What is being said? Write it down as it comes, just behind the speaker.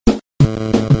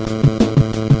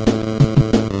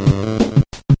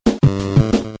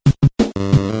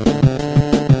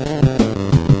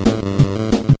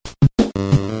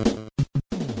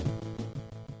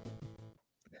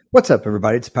What's up,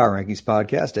 everybody? It's the Power Rankings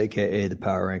Podcast, a.k.a. the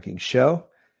Power Rankings Show.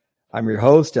 I'm your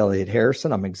host, Elliot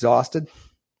Harrison. I'm exhausted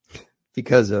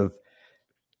because of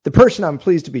the person I'm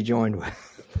pleased to be joined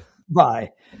with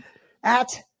by at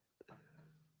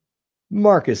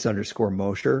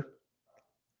Marcus_Mosher.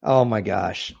 Oh, my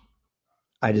gosh.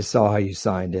 I just saw how you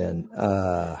signed in.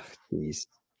 Geez.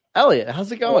 Elliot,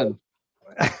 how's it going?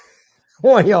 I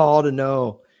want you all to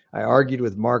know I argued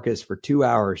with Marcus for 2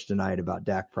 hours tonight about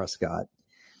Dak Prescott.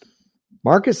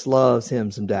 Marcus loves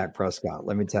him some Dak Prescott,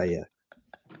 let me tell you.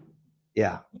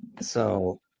 Yeah.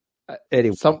 So,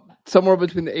 anyway. Somewhere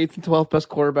between the 8th and 12th best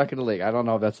quarterback in the league. I don't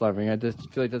know if that's loving. I just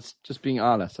feel like that's just being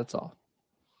honest. That's all.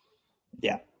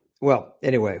 Yeah. Well,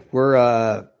 anyway, we're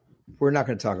not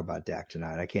going to talk about Dak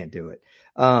tonight. I can't do it.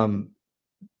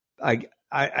 I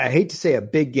hate to say a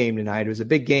big game tonight. It was a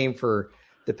big game for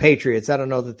the Patriots. I don't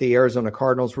know that the Arizona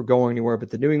Cardinals were going anywhere, but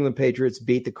the New England Patriots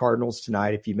beat the Cardinals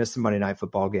tonight. If you missed the Monday Night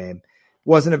Football game,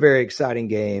 wasn't a very exciting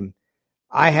game.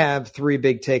 I have three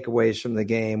big takeaways from the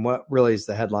game. What really is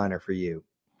the headliner for you?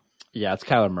 Yeah, it's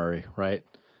Kyler Murray, right?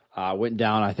 Went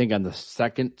down, I think, on the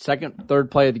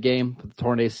third play of the game with the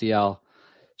torn ACL.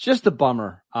 It's just a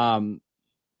bummer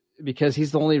because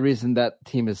he's the only reason that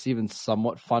team is even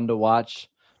somewhat fun to watch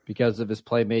because of his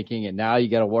playmaking. And now you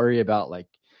got to worry about, like,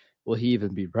 will he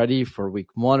even be ready for week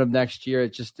 1 of next year?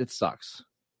 It sucks.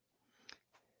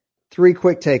 Three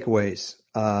quick takeaways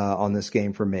on this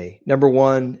game for me. Number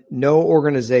one, no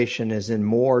organization is in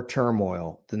more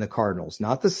turmoil than the Cardinals.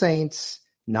 Not the Saints,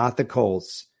 not the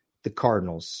Colts, the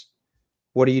Cardinals.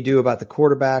 What do you do about the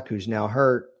quarterback who's now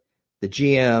hurt, the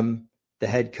GM, the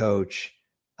head coach?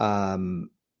 Do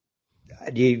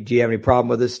you have any problem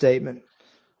with this statement?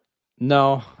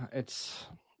 No, it's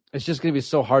just going to be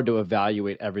so hard to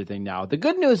evaluate everything now. The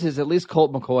good news is at least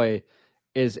Colt McCoy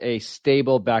is a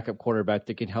stable backup quarterback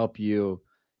that can help you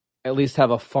at least have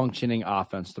a functioning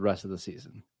offense the rest of the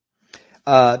season.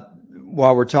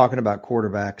 While we're talking about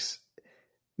quarterbacks,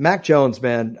 Mac Jones,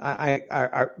 man, I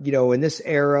in this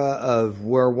era of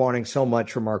we're wanting so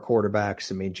much from our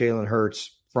quarterbacks. I mean, Jalen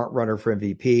Hurts, front runner for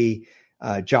MVP,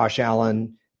 Josh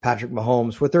Allen, Patrick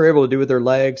Mahomes, what they're able to do with their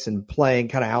legs and playing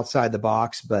kind of outside the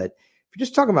box. But if you're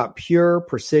just talking about pure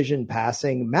precision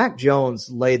passing, Mac Jones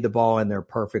laid the ball in there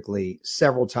perfectly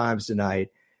several times tonight.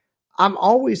 I'm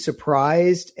always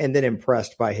surprised and then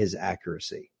impressed by his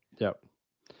accuracy. Yep.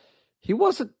 He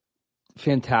wasn't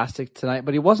fantastic tonight,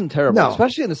 but he wasn't terrible,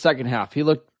 especially in the second half. He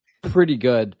looked pretty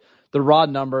good. The raw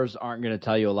numbers aren't going to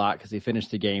tell you a lot because he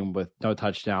finished the game with no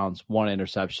touchdowns, 1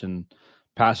 interception,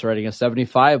 passer rating of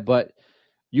 75. But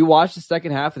you watch the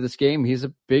second half of this game, he's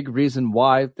a big reason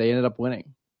why they ended up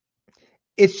winning.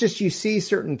 It's just you see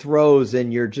certain throws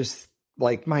and you're just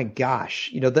like, my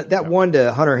gosh, that one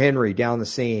to Hunter Henry down the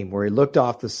seam where he looked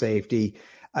off the safety.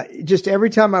 Just every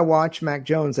time I watch Mac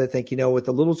Jones, I think, with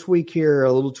a little tweak here,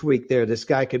 a little tweak there, this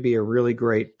guy could be a really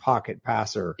great pocket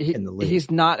passer in the league.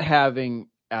 He's not having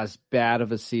as bad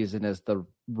of a season as the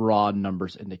raw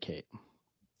numbers indicate.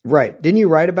 Right. Didn't you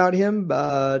write about him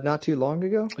not too long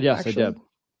ago? Yes, actually? I did.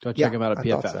 Go check him out at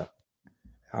PFF. So.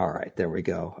 All right, there we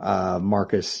go.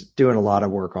 Marcus doing a lot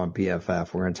of work on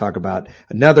PFF. We're going to talk about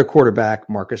another quarterback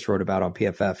Marcus wrote about on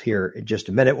PFF here in just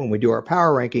a minute when we do our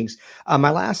power rankings. My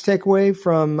last takeaway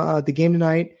from the game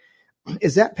tonight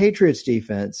is that Patriots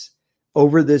defense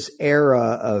over this era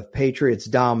of Patriots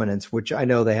dominance, which I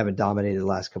know they haven't dominated the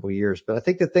last couple of years, but I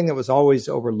think the thing that was always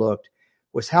overlooked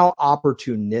was how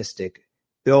opportunistic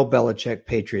Bill Belichick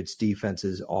Patriots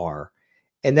defenses are.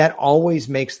 And that always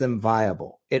makes them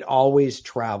viable. It always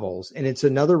travels. And it's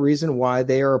another reason why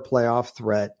they are a playoff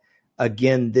threat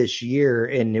again this year.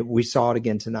 And we saw it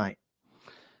again tonight.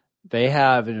 They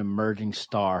have an emerging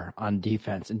star on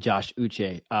defense in Josh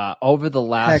Uche. Over the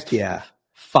last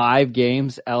 5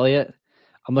 games, Elliot,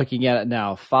 I'm looking at it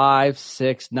now, 5,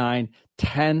 6, 9,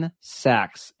 10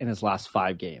 sacks in his last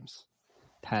 5 games.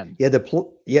 10. Yeah,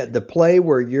 the play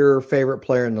where your favorite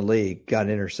player in the league got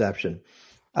an interception.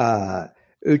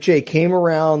 Uche came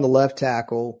around the left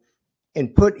tackle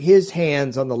and put his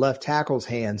hands on the left tackle's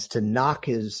hands to knock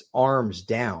his arms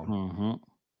down. Mm-hmm.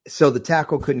 So the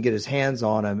tackle couldn't get his hands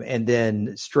on him and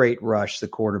then straight rush the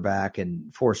quarterback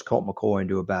and force Colt McCoy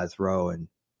into a bad throw. And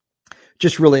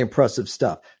just really impressive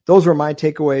stuff. Those were my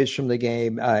takeaways from the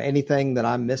game. Anything that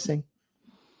I'm missing?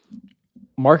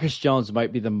 Marcus Jones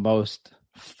might be the most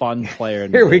fun player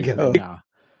in the Here we league go. Right now.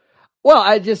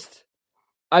 Well,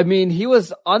 he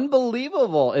was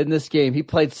unbelievable in this game. He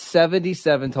played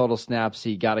 77 total snaps.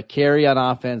 He got a carry on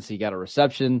offense. He got a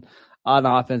reception on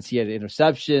offense. He had an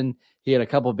interception. He had a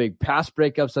couple big pass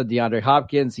breakups on DeAndre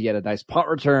Hopkins. He had a nice punt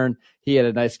return. He had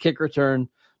a nice kick return.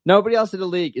 Nobody else in the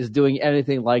league is doing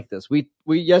anything like this.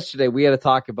 Yesterday we had to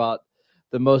talk about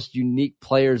the most unique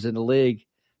players in the league.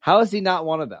 How is he not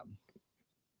one of them?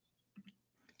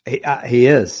 He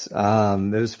is. It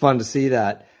was fun to see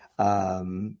that.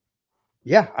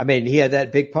 Yeah, I mean, he had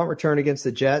that big punt return against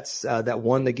the Jets that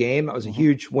won the game. That was a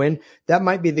huge win. That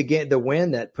might be the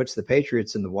win that puts the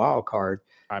Patriots in the wild card.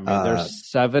 I mean, they're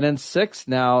 7-6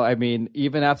 now. I mean,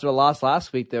 even after the loss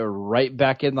last week, they're right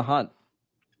back in the hunt.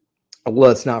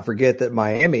 Let's not forget that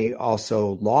Miami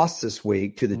also lost this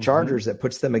week to the Chargers. That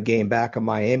puts them a game back on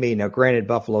Miami. Now, granted,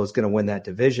 Buffalo is going to win that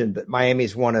division, but Miami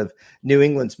is one of New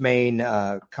England's main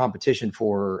competition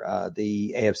for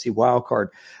the AFC wildcard.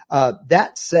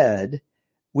 That said,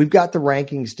 we've got the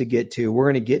rankings to get to. We're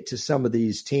going to get to some of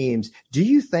these teams. Do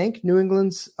you think New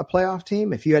England's a playoff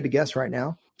team, if you had to guess right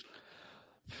now?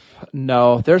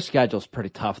 No, their schedule's pretty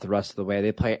tough the rest of the way.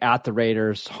 They play at the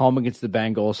Raiders, home against the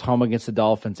Bengals, home against the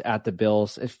Dolphins, at the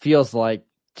Bills. It feels like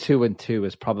 2-2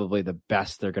 is probably the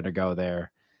best they're going to go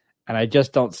there. And I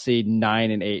just don't see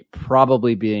 9-8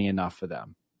 probably being enough for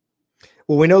them.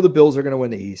 Well, we know the Bills are going to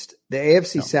win the East. The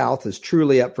AFC South is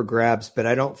truly up for grabs, but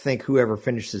I don't think whoever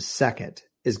finishes second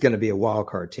is going to be a wild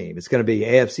card team. It's going to be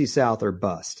AFC South or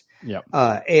bust. Yep.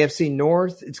 AFC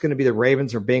North, it's going to be the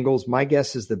Ravens or Bengals. My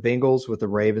guess is the Bengals, with the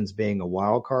Ravens being a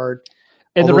wild card.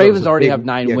 And the Ravens already have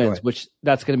 9 wins, which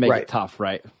that's going to make it tough,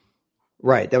 right?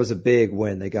 Right. That was a big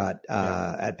win they got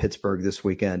at Pittsburgh this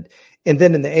weekend. And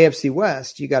then in the AFC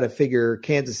West, you got to figure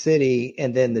Kansas City,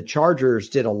 and then the Chargers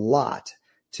did a lot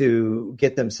to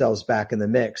get themselves back in the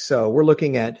mix. So we're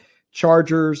looking at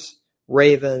Chargers,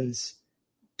 Ravens,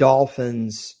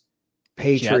 Dolphins,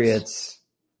 Patriots,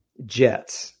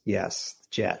 Jets. Yes,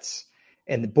 Jets.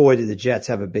 And boy, did the Jets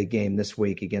have a big game this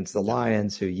week against the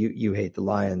Lions, who you hate the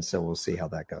Lions, so we'll see how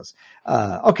that goes.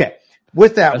 Okay,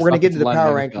 with that, we're going to get into the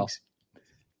power rankings.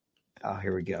 Oh,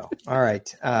 here we go. All right.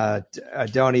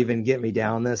 Don't even get me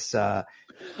down this.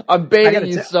 I'm baiting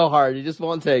you so hard. You just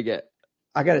won't take it.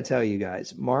 I got to tell you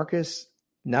guys, Marcus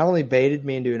not only baited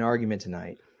me into an argument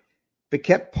tonight, but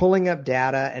kept pulling up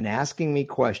data and asking me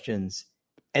questions.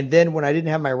 And then when I didn't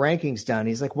have my rankings done,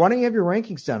 he's like, why don't you have your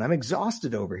rankings done? I'm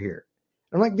exhausted over here.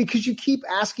 I'm like, because you keep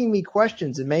asking me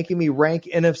questions and making me rank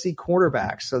NFC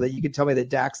quarterbacks so that you can tell me that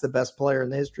Dak's the best player in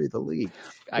the history of the league.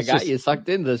 I got you sucked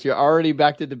into this. You're already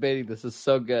back to debating. This is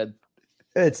so good.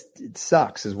 It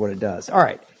sucks is what it does. All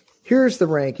right. Here's the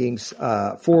rankings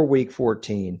for week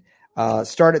 14.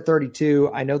 Start at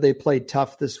 32. I know they played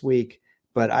tough this week,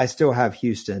 but I still have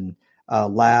Houston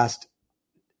last.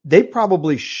 They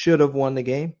probably should have won the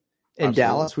game in Absolutely.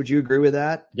 Dallas. Would you agree with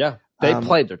that? Yeah. They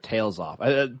played their tails off.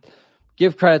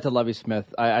 Give credit to Lovie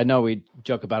Smith. I know we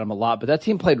joke about him a lot, but that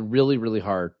team played really, really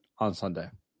hard on Sunday.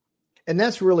 And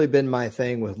that's really been my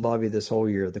thing with Lovie this whole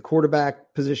year. The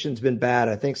quarterback position's been bad.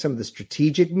 I think some of the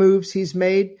strategic moves he's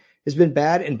made has been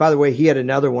bad. And by the way, he had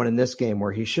another one in this game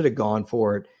where he should have gone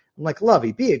for it. I'm like,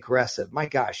 Lovie, be aggressive. My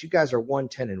gosh, you guys are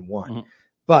 1-10-1. Mm-hmm.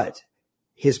 But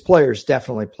his players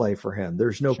definitely play for him.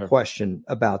 There's no question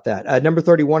about that. Number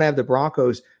 31, I have the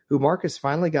Broncos, who Marcus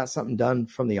finally got something done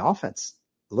from the offense.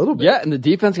 A little bit. Yeah, and the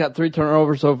defense got 3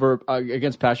 turnovers over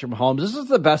against Patrick Mahomes. This is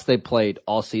the best they played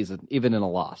all season, even in a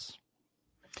loss.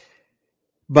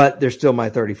 But they're still my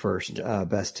 31st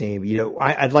best team. You know,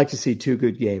 I'd like to see 2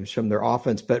 good games from their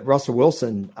offense, but Russell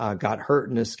Wilson got hurt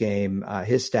in this game.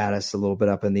 His status a little bit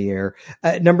up in the air.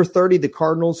 Number 30, the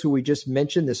Cardinals, who we just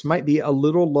mentioned. This might be a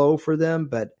little low for them,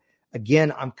 but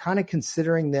again, I'm kind of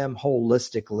considering them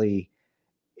holistically.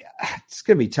 It's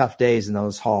going to be tough days in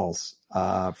those halls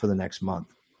for the next month.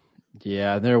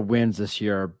 Yeah, their wins this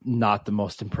year are not the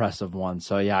most impressive ones.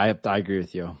 So, yeah, I agree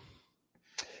with you.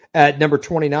 At number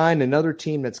 29, another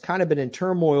team that's kind of been in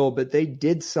turmoil, but they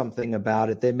did something about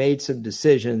it. They made some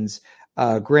decisions.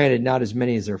 Granted, not as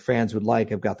many as their fans would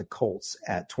like. I've got the Colts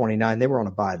at 29. They were on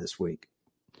a bye this week.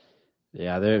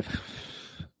 Yeah, they're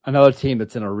another team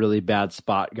that's in a really bad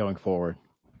spot going forward.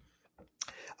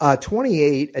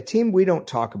 28, a team we don't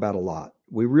talk about a lot.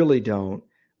 We really don't.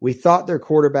 We thought their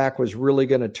quarterback was really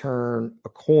going to turn a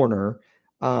corner.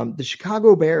 The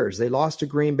Chicago Bears, they lost to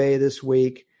Green Bay this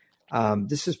week.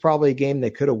 This is probably a game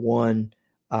they could have won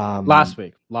last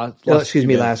week.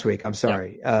 Last week. I'm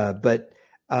sorry. Yeah. But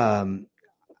I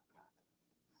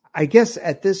guess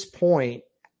at this point,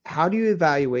 how do you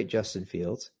evaluate Justin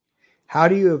Fields? How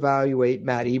do you evaluate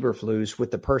Matt Eberflus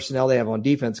with the personnel they have on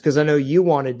defense? Because I know you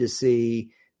wanted to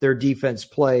see their defense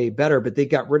play better, but they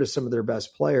got rid of some of their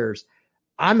best players.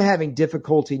 I'm having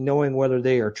difficulty knowing whether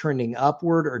they are trending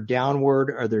upward or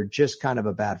downward, or they're just kind of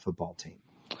a bad football team.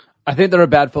 I think they're a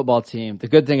bad football team. The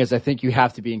good thing is I think you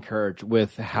have to be encouraged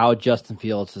with how Justin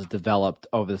Fields has developed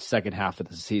over the second half of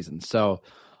the season. So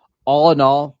all in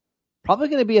all, probably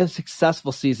going to be a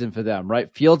successful season for them,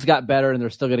 right? Fields got better and they're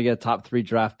still going to get a top 3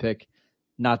 draft pick.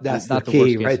 That's the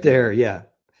key right there. Yeah.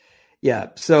 Yeah.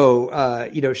 So,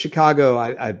 Chicago,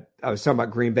 I was talking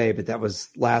about Green Bay, but that was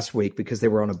last week because they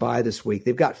were on a bye this week.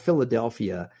 They've got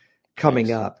Philadelphia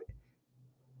coming up.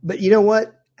 But you know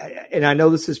what? And I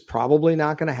know this is probably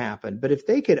not going to happen, but if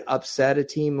they could upset a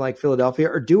team like Philadelphia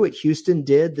or do what Houston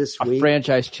did this week. A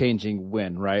franchise-changing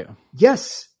win, right?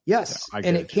 Yes. Yeah,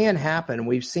 and it can happen.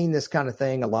 We've seen this kind of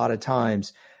thing a lot of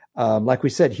times. Like we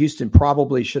said, Houston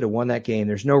probably should have won that game.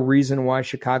 There's no reason why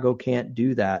Chicago can't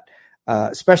do that,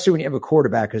 especially when you have a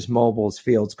quarterback as mobile as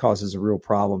Fields causes a real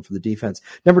problem for the defense.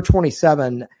 Number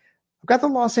 27, I've got the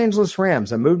Los Angeles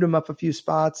Rams. I moved them up a few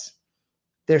spots.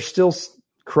 They're still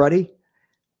cruddy.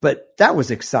 But that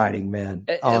was exciting, man.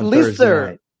 At least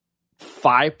they're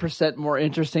 5% more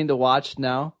interesting to watch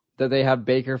now that they have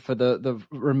Baker for the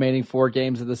remaining 4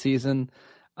 games of the season.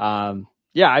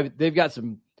 They've got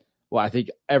some. Well, I think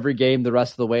every game the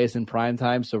rest of the way is in prime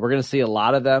time, so we're going to see a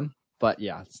lot of them. But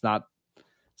yeah, it's not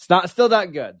still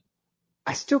that good.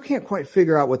 I still can't quite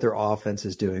figure out what their offense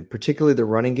is doing, particularly the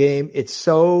running game. It's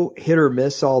so hit or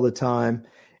miss all the time.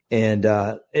 And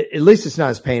at least it's not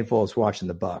as painful as watching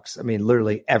the Bucs. I mean,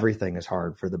 literally everything is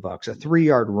hard for the Bucs. A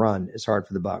 3-yard run is hard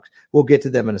for the Bucs. We'll get to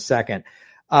them in a second.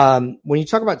 When you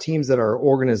talk about teams that are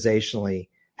organizationally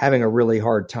having a really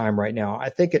hard time right now, I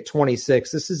think at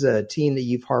 26, this is a team that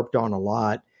you've harped on a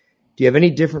lot. Do you have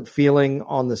any different feeling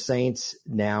on the Saints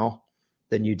now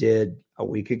than you did a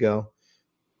week ago?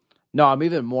 No, I'm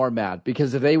even more mad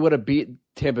because if they would have beat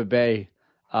Tampa Bay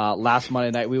last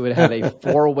Monday night, we would have had a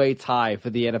 4-way tie for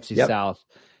the NFC South,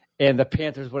 and the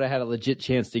Panthers would have had a legit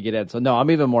chance to get in. So, no,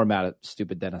 I'm even more mad at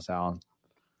stupid Dennis Allen.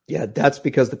 Yeah, that's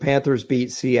because the Panthers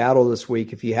beat Seattle this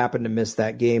week. If you happen to miss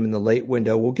that game in the late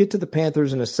window, we'll get to the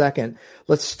Panthers in a second.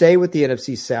 Let's stay with the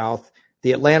NFC South.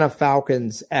 The Atlanta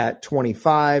Falcons at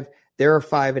 25. They're a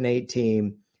 5-8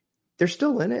 team. They're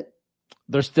still in it.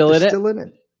 They're still in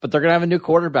it. But they're going to have a new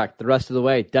quarterback the rest of the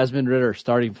way. Desmond Ridder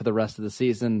starting for the rest of the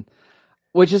season.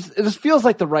 It just feels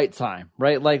like the right time,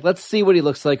 right? Like, let's see what he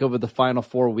looks like over the final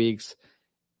 4 weeks.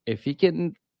 If he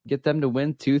can get them to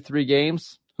win 2-3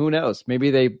 games, who knows? Maybe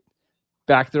they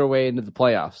back their way into the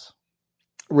playoffs.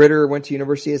 Ridder went to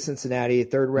University of Cincinnati,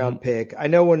 3rd-round pick. I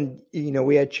know when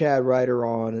we had Chad Ryder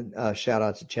on, shout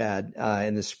out to Chad,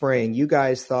 in the spring, you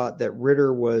guys thought that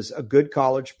Ridder was a good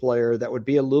college player that would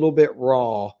be a little bit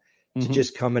raw to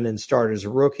just come in and start as a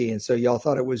rookie. And so y'all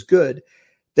thought it was good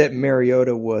that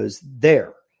Mariota was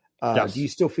there. Yes. Do you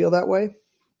still feel that way?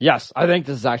 Yes. I think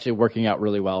this is actually working out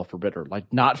really well for Ridder.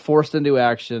 Like, not forced into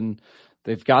action.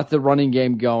 They've got the running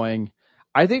game going.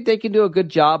 I think they can do a good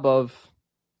job of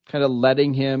kind of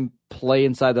letting him play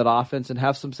inside that offense and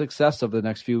have some success over the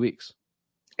next few weeks.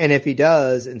 And if he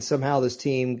does, and somehow this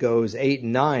team goes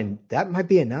 8-9, that might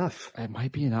be enough. It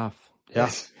might be enough. Yeah.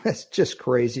 That's just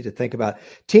crazy to think about.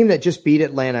 Team that just beat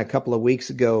Atlanta a couple of weeks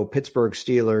ago, Pittsburgh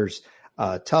Steelers.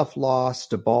 Tough loss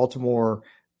to Baltimore.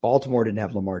 Baltimore didn't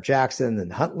have Lamar Jackson. Then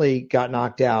Huntley got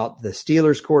knocked out. The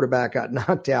Steelers quarterback got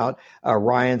knocked out.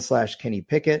 Ryan/Kenny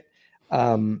Pickett.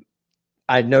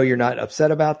 I know you're not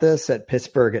upset about this at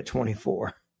Pittsburgh at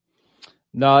 24.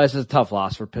 No, this is a tough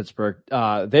loss for Pittsburgh.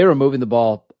 They were moving the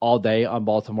ball all day on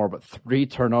Baltimore, but 3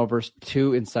 turnovers,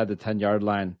 2 inside the 10-yard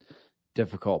line.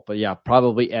 Difficult. But yeah,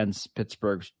 probably ends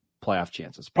Pittsburgh's playoff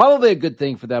chances. Probably a good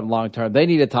thing for them long term. They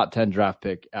need a top 10 draft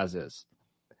pick as is.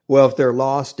 Well, if their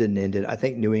loss didn't end it, I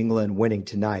think New England winning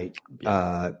tonight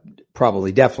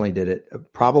probably definitely did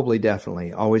it. Probably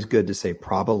definitely. Always good to say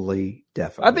probably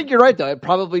definitely. I think you're right, though. It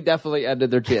probably definitely ended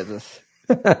their chances.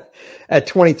 At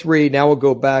 23, now we'll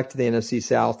go back to the NFC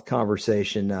South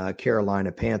conversation.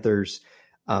 Carolina Panthers.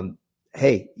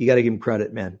 Hey, you got to give them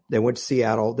credit, man. They went to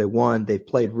Seattle. They won. They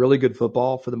played really good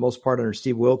football for the most part under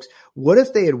Steve Wilkes. What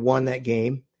if they had won that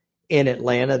game in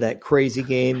Atlanta, that crazy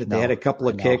game that they had a couple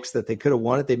of kicks that they could have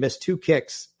won it? They missed 2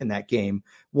 kicks in that game,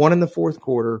 one in the 4th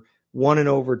quarter, one in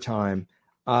overtime.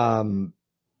 I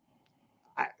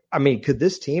mean, could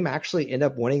this team actually end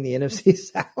up winning the NFC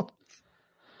South?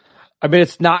 I mean,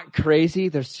 it's not crazy.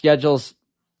 Their schedule's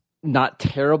not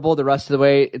terrible the rest of the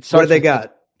way. What do they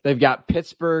got? They've got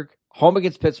Pittsburgh, home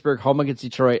against Pittsburgh, home against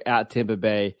Detroit, at Tampa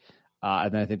Bay.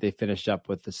 And then I think they finished up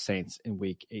with the Saints in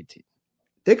week 18.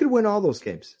 They could win all those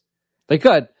games. They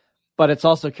could, but it's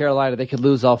also Carolina. They could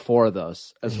lose all 4 of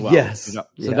those as well. Yes. So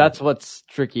that's what's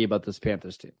tricky about this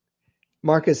Panthers team.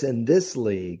 Marcus, in this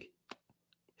league,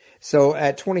 So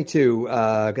at 22,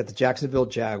 got the Jacksonville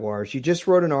Jaguars. You just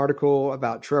wrote an article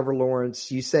about Trevor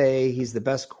Lawrence. You say he's the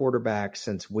best quarterback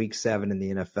since week 7 in the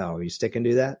NFL. Are you sticking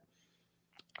to that?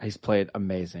 He's played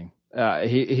amazing.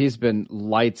 He's been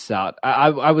lights out.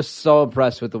 I was so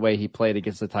impressed with the way he played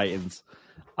against the Titans.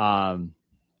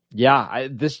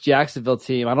 This Jacksonville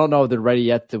team, I don't know if they're ready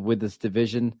yet to win this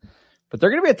division, but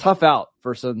they're going to be a tough out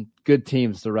for some good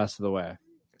teams the rest of the way.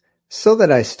 So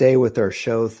that I stay with our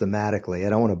show thematically, I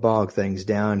don't want to bog things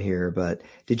down here, but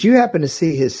did you happen to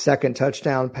see his second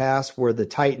touchdown pass where the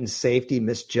Titans safety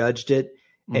misjudged it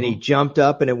and he jumped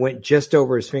up and it went just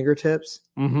over his fingertips?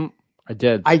 Mm-hmm. I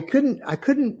did. I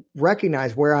couldn't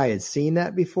recognize where I had seen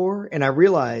that before, and I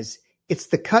realized it's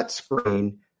the cut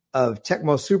screen of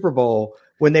Tecmo Super Bowl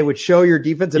when they would show your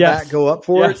defensive back go up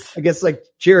for it against like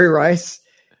Jerry Rice,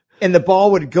 and the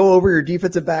ball would go over your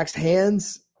defensive back's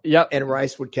hands. Yep. And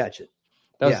Rice would catch it.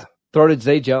 Throw to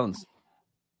Zay Jones.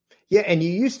 Yeah, and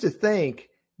you used to think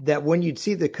that when you'd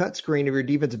see the cut screen of your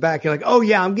defensive back, you're like, oh,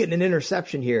 yeah, I'm getting an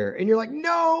interception here. And you're like,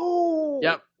 no.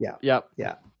 Yep.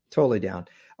 Yeah, totally down.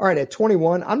 All right, at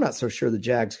 21, I'm not so sure the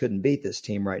Jags couldn't beat this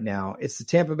team right now. It's the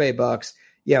Tampa Bay Bucks.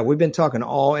 Yeah, we've been talking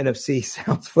all NFC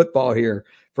South football here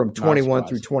from 21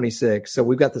 through 26. So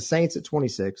we've got the Saints at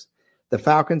 26, the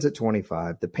Falcons at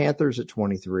 25, the Panthers at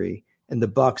 23, and the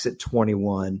Bucks at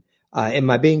 21. Am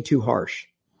I being too harsh?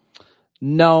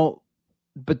 No,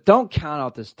 but don't count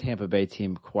out this Tampa Bay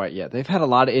team quite yet. They've had a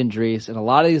lot of injuries, and a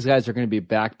lot of these guys are going to be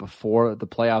back before the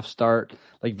playoffs start.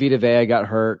 Like Vita Vea got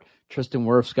hurt. Tristan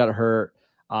Wirfs got hurt.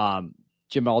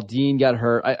 Jamal Dean got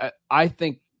hurt. I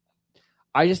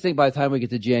just think by the time we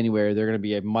get to January, they're going to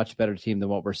be a much better team than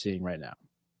what we're seeing right now.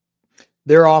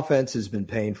 Their offense has been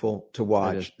painful to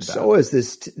watch. So is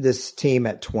this team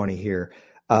at 20 here.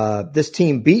 This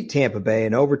team beat Tampa Bay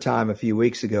in overtime a few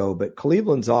weeks ago, but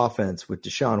Cleveland's offense with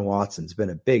Deshaun Watson's been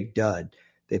a big dud.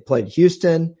 They played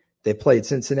Houston. They played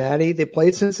Cincinnati. They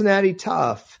played Cincinnati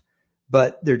tough,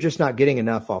 but they're just not getting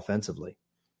enough offensively.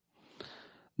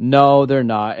 No, they're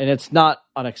not. And it's not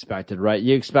unexpected, right?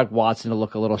 You expect Watson to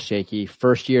look a little shaky.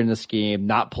 First year in the scheme,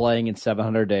 not playing in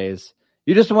 700 days.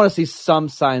 You just want to see some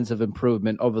signs of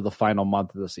improvement over the final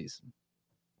month of the season.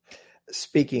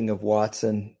 Speaking of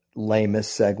Watson,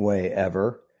 lamest segue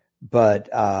ever,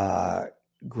 but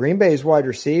Green Bay's wide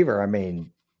receiver, I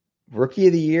mean, rookie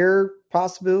of the year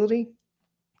possibility?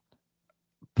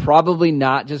 Probably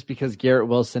not, just because Garrett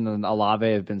Wilson and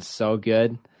Olave have been so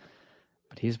good,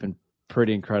 but he's been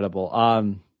pretty incredible.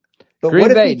 But Green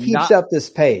what if Bay he keeps up this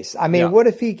pace? I mean, what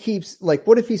if he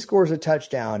what if he scores a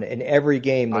touchdown in every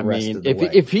game the rest of the way?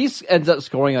 If he ends up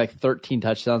scoring like 13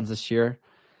 touchdowns this year,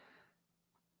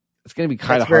 it's going to be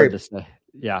kind of hard to say.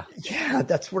 Yeah,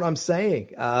 that's what I'm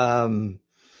saying.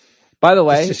 By the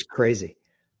way, it's just crazy.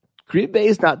 Green Bay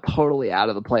is not totally out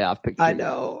of the playoff picture. I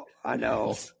know.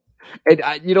 And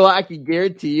you know what? I can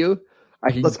guarantee you.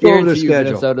 Let's go over their schedule.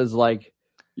 Minnesota's like,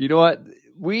 you know what?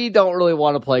 We don't really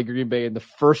want to play Green Bay in the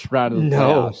first round of the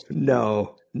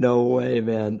playoffs. No way,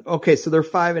 man. Okay, so they're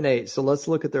 5-8. So let's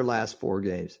look at their last 4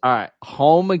 games. All right,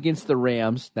 home against the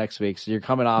Rams next week. So you're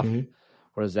coming off,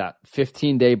 what is that,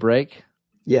 15-day break?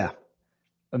 Yeah.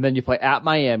 And then you play at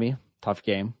Miami, tough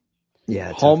game.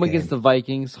 Yeah, home against the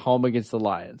Vikings, home against the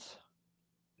Lions.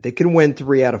 They can win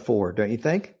 3 out of 4, don't you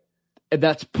think? And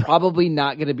that's probably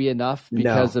not going to be enough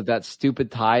because of that stupid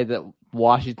tie that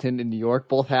Washington and New York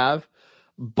both have.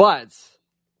 But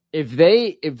if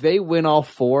they win all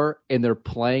 4 and they're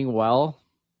playing well,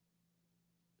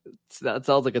 that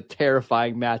sounds like a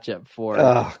terrifying matchup for.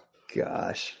 Oh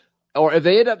gosh! Or if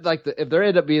they end up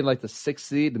being like the 6th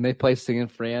seed and they play San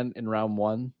Fran in round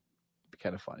 1, it'd be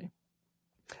kind of funny.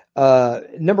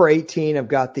 Number 18, I've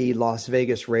got the Las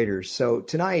Vegas Raiders. So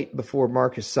tonight, before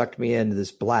Marcus sucked me into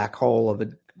this black hole of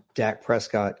a Dak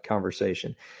Prescott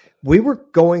conversation, we were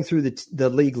going through the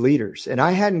league leaders, and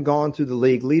I hadn't gone through the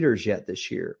league leaders yet this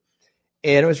year.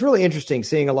 And it was really interesting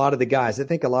seeing a lot of the guys. I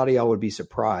think a lot of y'all would be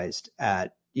surprised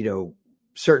at,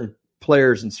 certain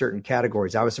players in certain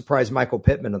categories. I was surprised Michael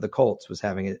Pittman of the Colts was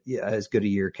having as good a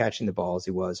year catching the ball as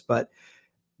he was. But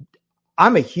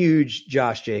I'm a huge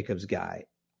Josh Jacobs guy.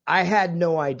 I had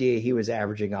no idea he was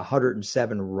averaging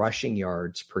 107 rushing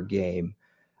yards per game.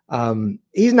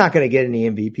 He's not going to get any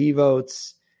MVP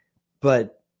votes,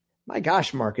 but my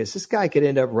gosh, Marcus, this guy could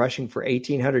end up rushing for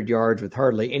 1,800 yards with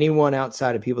hardly anyone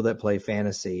outside of people that play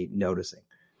fantasy noticing.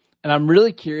 And I'm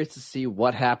really curious to see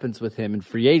what happens with him in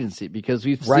free agency, because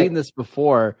we've seen this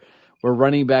before where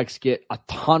running backs get a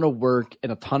ton of work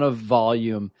and a ton of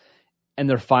volume in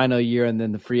their final year, and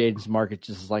then the free agents market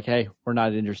just is like, hey, we're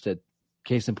not interested.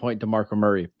 Case in point, DeMarco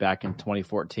Murray back in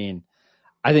 2014.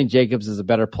 I think Jacobs is a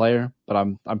better player, but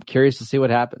I'm curious to see what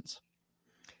happens.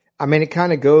 I mean, it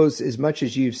kind of goes as much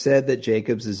as you've said that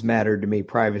Jacobs has mattered to me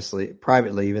privately,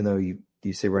 even though you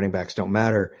say running backs don't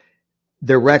matter.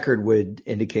 Their record would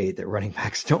indicate that running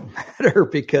backs don't matter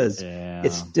because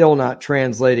it's still not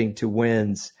translating to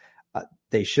wins.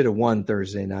 They should have won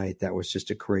Thursday night. That was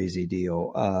just a crazy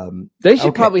deal. They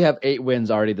should probably have 8 wins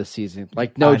already this season.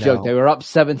 Like, no joke. They were up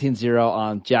 17-0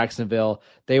 on Jacksonville.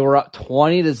 They were up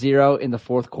 20-0 in the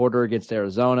fourth quarter against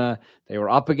Arizona. They were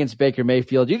up against Baker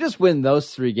Mayfield. You just win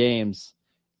those 3 games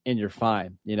and you're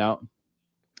fine, you know?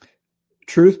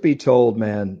 Truth be told,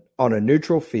 man, on a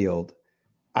neutral field,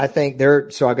 I think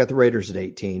so I got the Raiders at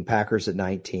 18, Packers at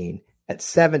 19. At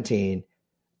 17,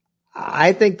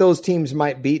 I think those teams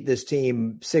might beat this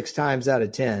team 6 times out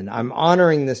of 10. I'm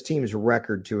honoring this team's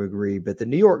record to agree, but the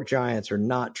New York Giants are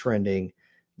not trending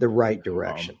the right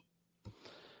direction.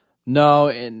 No,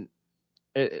 and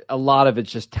a lot of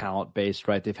it's just talent-based,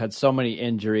 right? They've had so many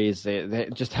injuries. They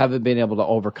just haven't been able to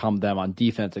overcome them on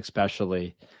defense,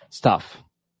 especially. It's tough.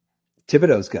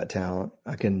 Thibodeau's got talent.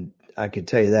 I can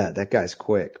tell you that. That guy's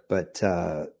quick. But,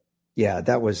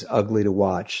 that was ugly to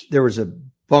watch. There was a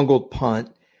bungled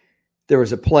punt. There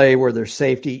was a play where their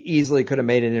safety easily could have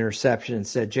made an interception and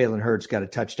said Jalen Hurts got a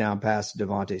touchdown pass to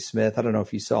Devontae Smith. I don't know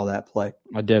if you saw that play.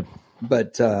 I did.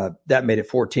 But that made it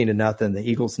 14-0. The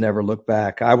Eagles never looked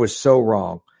back. I was so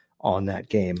wrong on that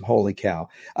game. Holy cow.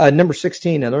 Number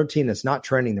 16, another team that's not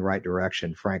trending the right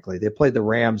direction, frankly. They played the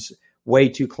Rams way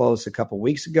too close a couple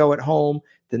weeks ago at home.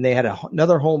 Then they had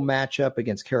another home matchup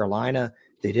against Carolina.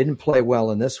 They didn't play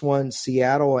well in this one.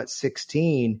 Seattle at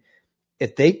 16.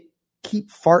 If they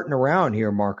keep farting around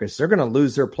here, Marcus, they're going to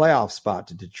lose their playoff spot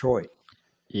to Detroit.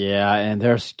 Yeah, and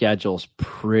their schedule's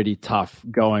pretty tough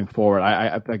going forward.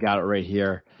 I got it right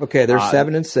here. Okay, they're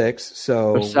 7-6.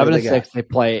 So they're 7-6. They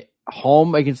play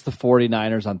home against the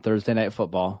 49ers on Thursday Night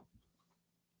Football.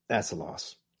 That's a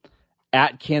loss.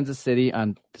 At Kansas City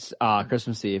on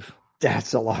Christmas Eve.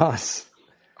 That's a loss.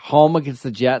 Home against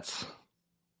the Jets.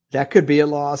 That could be a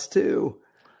loss too.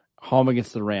 Home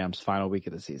against the Rams, final week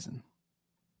of the season.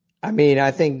 I mean, I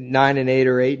think 9-8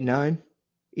 or 8-9,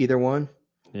 either one.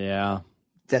 Yeah.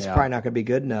 That's probably not going to be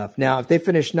good enough. Now, if they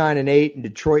finish 9-8 and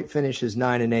Detroit finishes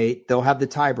 9-8, they'll have the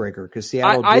tiebreaker because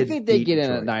Seattle. I think they get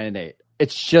Detroit. In at 9-8.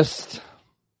 It's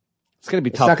going to be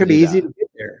tough. It's not going to be easy to get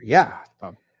there. Yeah.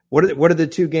 What are the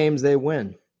 2 games they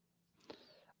win?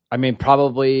 I mean,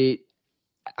 probably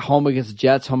home against the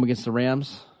Jets, home against the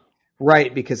Rams.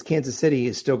 Right, because Kansas City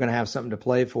is still going to have something to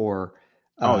play for.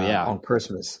 On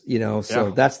Christmas,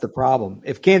 so that's the problem.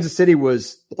 If Kansas City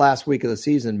was the last week of the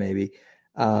season, maybe.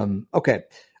 Okay.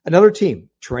 Another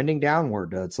team trending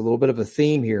downward. It's a little bit of a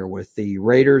theme here with the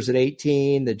Raiders at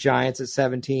 18, the Giants at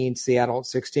 17, Seattle at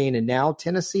 16, and now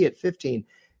Tennessee at 15.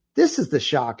 This is the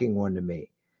shocking one to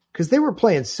me because they were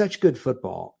playing such good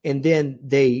football and then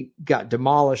they got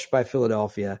demolished by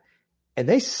Philadelphia and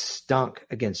they stunk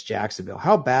against Jacksonville.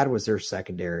 How bad was their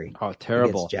secondary? Oh,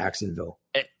 terrible. Against Jacksonville.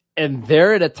 And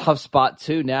they're in a tough spot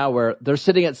too now where they're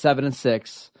sitting at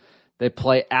 7-6. They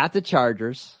play at the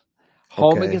Chargers,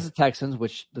 home against the Texans,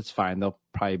 which that's fine. They'll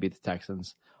probably beat the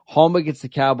Texans. Home against the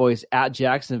Cowboys at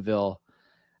Jacksonville.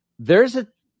 There's a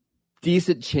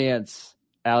decent chance,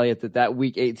 Elliot, that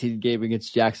week 18 game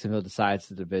against Jacksonville decides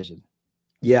the division.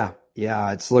 Yeah.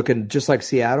 It's looking just like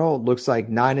Seattle. It looks like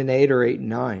 9-8 or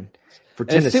 8-9 for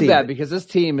Tennessee. It's too bad because this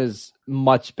team is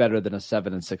much better than a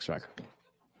 7-6 record.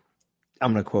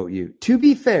 I'm going to quote you. To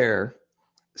be fair,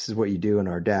 this is what you do in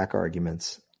our DAC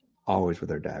arguments, always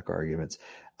with our DAC arguments.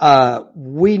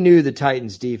 We knew the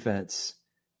Titans defense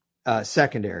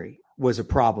secondary was a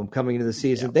problem coming into the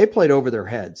season. Yeah. They played over their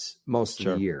heads most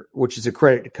of the year, which is a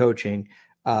credit to coaching,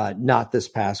 not this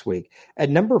past week. At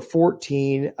number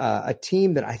 14, a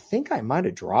team that I think I might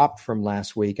have dropped from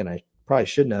last week, and I probably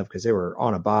shouldn't have because they were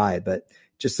on a bye, but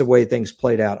just the way things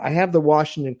played out. I have the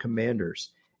Washington Commanders.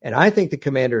 And I think the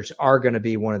Commanders are going to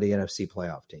be one of the NFC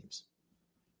playoff teams.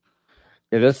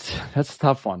 Yeah, that's a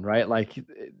tough one, right? Like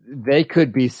they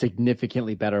could be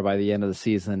significantly better by the end of the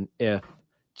season if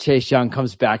Chase Young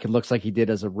comes back and looks like he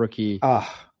did as a rookie.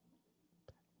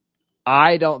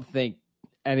 I don't think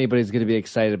anybody's going to be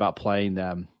excited about playing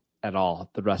them at all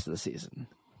the rest of the season.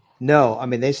 No, I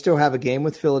mean, they still have a game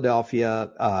with Philadelphia.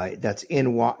 That's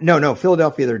in no,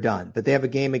 Philadelphia, they're done. But they have a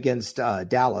game against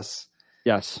Dallas.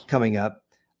 Yes, coming up.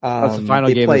 That's the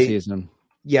final game of the season.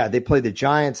 Yeah, they play the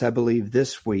Giants, I believe,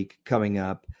 this week coming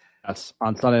up. Yes,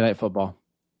 on Sunday Night Football.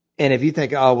 And if you think,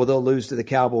 they'll lose to the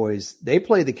Cowboys, they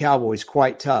played the Cowboys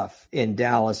quite tough in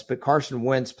Dallas, but Carson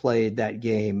Wentz played that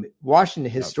game.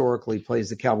 Washington historically plays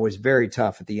the Cowboys very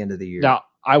tough at the end of the year. Now,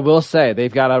 I will say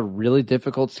they've got a really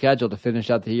difficult schedule to finish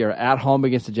out the year. At home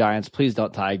against the Giants, please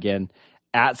don't tie again.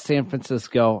 At San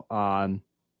Francisco on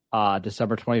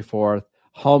December 24th.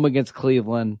 Home against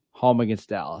Cleveland. Home against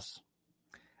Dallas.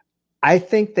 I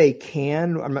think they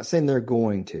can. I'm not saying they're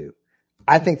going to.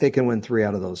 I think they can win 3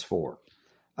 out of those 4.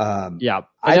 I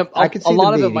could see a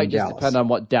lot of it might just depend on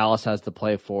what Dallas has to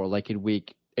play for, like in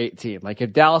week 18. Like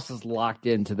if Dallas is locked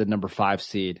into the number 5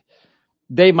 seed,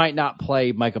 they might not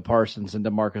play Micah Parsons and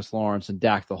DeMarcus Lawrence and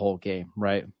Dak the whole game,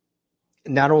 right?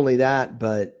 Not only that,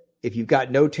 but if you've got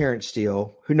no Terrence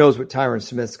Steele, who knows what Tyron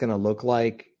Smith's going to look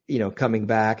like, coming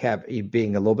back,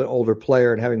 being a little bit older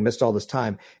player and having missed all this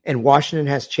time. And Washington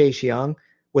has Chase Young.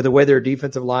 With the way their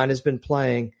defensive line has been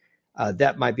playing,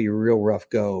 that might be a real rough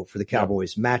go for the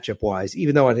Cowboys matchup-wise,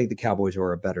 even though I think the Cowboys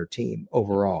are a better team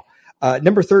overall.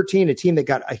 Number 13, a team that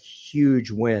got a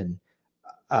huge win.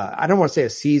 I don't want to say a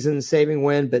season-saving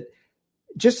win, but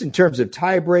just in terms of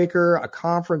tiebreaker, a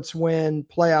conference win,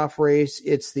 playoff race,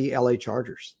 it's the LA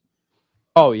Chargers.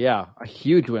 Oh, yeah, a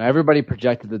huge win. Everybody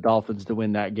projected the Dolphins to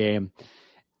win that game.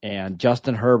 And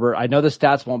Justin Herbert, I know the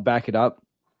stats won't back it up,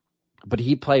 but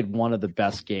he played one of the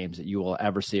best games that you will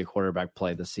ever see a quarterback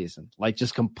play this season. Like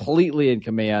just completely in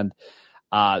command.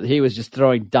 He was just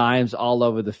throwing dimes all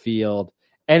over the field.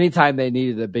 Anytime they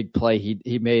needed a big play,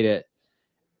 he made it.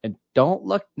 And don't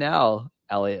look now,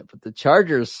 Elliot, but the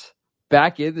Chargers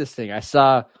back in this thing. I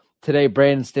saw today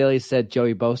Brandon Staley said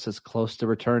Joey Bosa's close to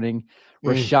returning.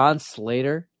 Rashawn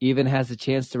Slater even has a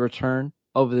chance to return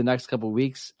over the next couple of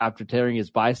weeks after tearing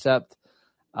his bicep.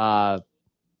 I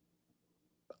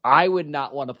would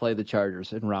not want to play the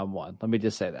Chargers in round 1. Let me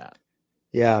just say that.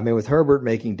 Yeah, I mean, with Herbert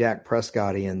making Dak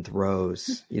Prescott-ian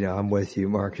throws, I'm with you,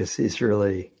 Marcus. He's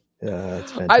really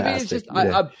it's fantastic. I mean, it's just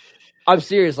I'm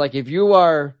serious. Like if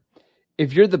you're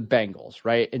the Bengals,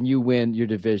 right, and you win your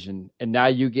division, and now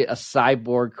you get a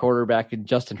cyborg quarterback in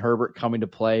Justin Herbert coming to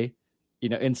play,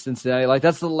 in Cincinnati, like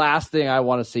that's the last thing I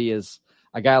want to see is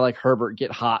a guy like Herbert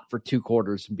get hot for 2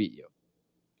 quarters and beat you.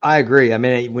 I agree. I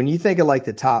mean, when you think of like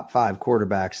the top 5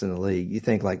 quarterbacks in the league, you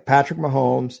think like Patrick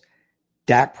Mahomes,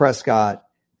 Dak Prescott,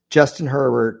 Justin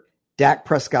Herbert, Dak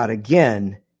Prescott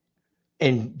again,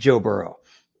 and Joe Burrow.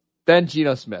 Then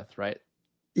Geno Smith, right?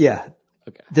 Yeah.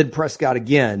 Okay. Then Prescott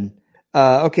again.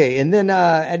 Okay. And then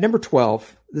at number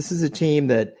 12, this is a team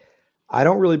that I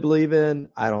don't really believe in.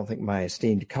 I don't think my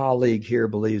esteemed colleague here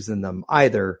believes in them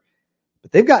either,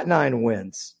 but they've got 9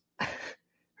 wins.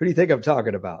 Who do you think I'm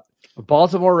talking about?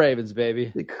 Baltimore Ravens,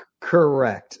 baby.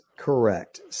 Correct.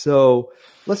 So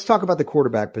let's talk about the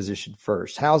quarterback position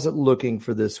first. How's it looking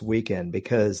for this weekend?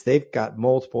 Because they've got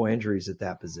multiple injuries at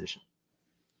that position.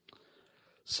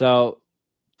 So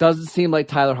doesn't seem like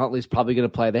Tyler Huntley's probably going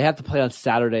to play. They have to play on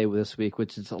Saturday this week,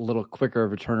 which is a little quicker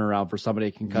of a turnaround for somebody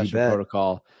in concussion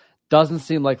protocol. Doesn't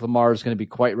seem like Lamar is going to be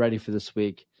quite ready for this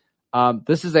week.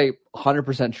 This is a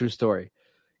 100% true story.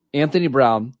 Anthony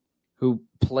Brown, who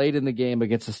played in the game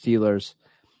against the Steelers,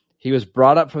 he was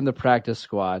brought up from the practice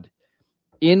squad.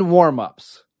 In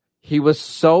warmups, he was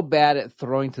so bad at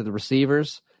throwing to the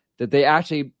receivers that they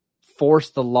actually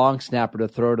forced the long snapper to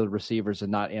throw to the receivers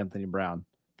and not Anthony Brown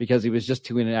because he was just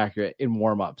too inaccurate in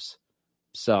warmups.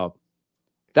 So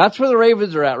that's where the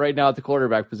Ravens are at right now at the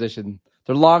quarterback position.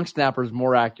 Their long snapper is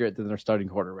more accurate than their starting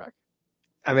quarterback.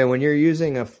 I mean, when you're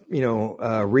using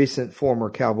a recent former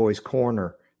Cowboys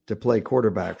corner to play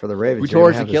quarterback for the Ravens, we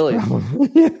tore his Achilles.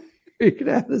 You could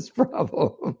have this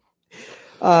problem.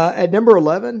 At number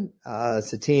 11,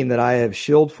 it's a team that I have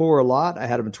shilled for a lot. I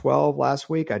had them 12 last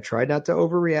week. I tried not to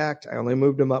overreact. I only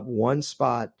moved them up 1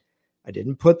 spot. I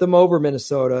didn't put them over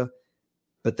Minnesota,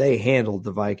 but they handled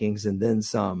the Vikings and then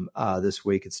some this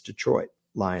week. It's Detroit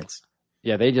Lions.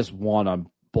 Yeah, they just won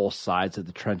on both sides of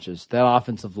the trenches. That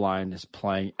offensive line is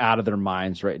playing out of their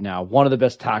minds right now. One of the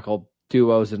best tackle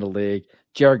duos in the league.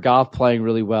 Jared Goff playing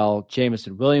really well.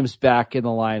 Jamison Williams back in the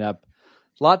lineup.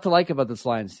 A lot to like about this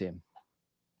Lions team.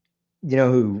 You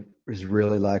know who is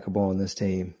really likable on this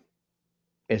team?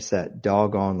 It's that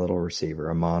doggone little receiver,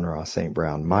 Amon-Ra St.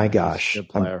 Brown. My gosh. Good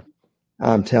player.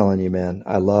 I'm telling you, man,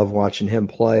 I love watching him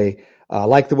play. I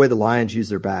like the way the Lions use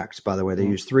their backs, by the way. They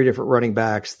use 3 different running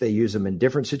backs. They use them in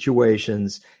different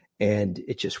situations, and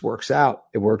it just works out.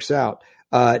 It works out.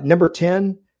 Number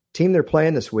 10, team they're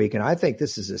playing this week, and I think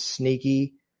this is a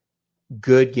sneaky,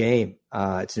 good game.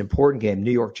 It's an important game,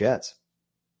 New York Jets.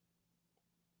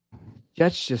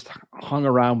 Jets just hung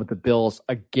around with the Bills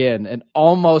again and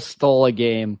almost stole a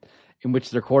game in which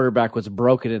their quarterback was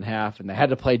broken in half, and they had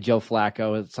to play Joe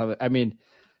Flacco. I mean,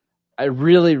 I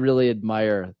really, really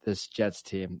admire this Jets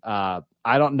team. I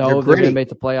don't know if they're going to make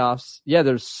the playoffs. Yeah,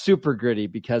 they're super gritty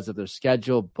because of their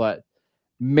schedule, but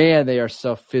man, they are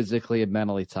so physically and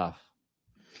mentally tough.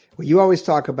 Well, you always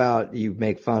talk about, you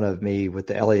make fun of me with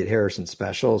the Elliot Harrison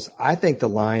specials. I think the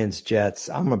Lions Jets,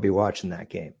 I'm going to be watching that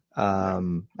game.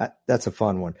 That's a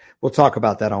fun one. We'll talk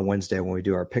about that on Wednesday when we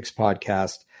do our picks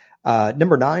podcast.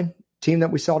 Number 9 team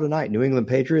that we saw tonight, New England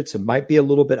Patriots. It might be a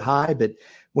little bit high, but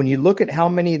when you look at how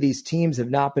many of these teams have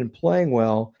not been playing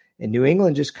well, and New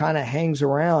England just kind of hangs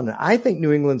around, and I think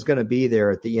New England's going to be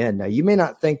there at the end. Now, you may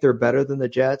not think they're better than the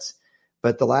Jets,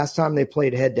 but the last time they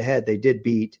played head-to-head, they did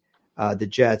beat the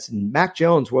Jets. And Mac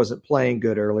Jones wasn't playing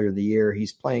good earlier in the year.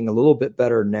 He's playing a little bit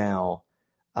better now.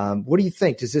 What do you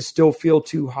think? Does this still feel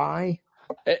too high?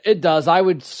 It does. I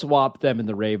would swap them and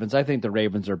the Ravens. I think the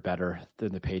Ravens are better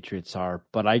than the Patriots are,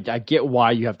 but I get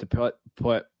why you have to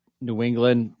put New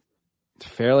England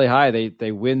fairly high.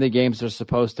 They win the games they're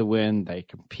supposed to win. They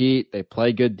compete. They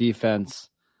play good defense.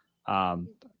 I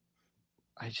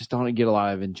just don't get a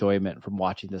lot of enjoyment from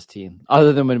watching this team,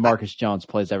 other than when Marcus Jones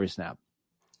plays every snap.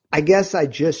 I guess I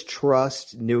just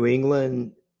trust New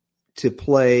England to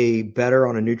play better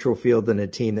on a neutral field than a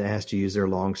team that has to use their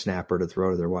long snapper to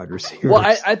throw to their wide receivers. Well,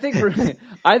 I think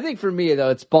for me though,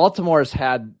 it's Baltimore's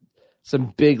had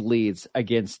some big leads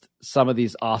against some of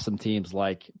these awesome teams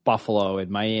like Buffalo and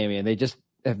Miami, and they just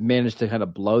have managed to kind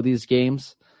of blow these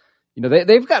games. You know,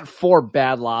 they've got 4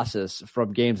 bad losses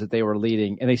from games that they were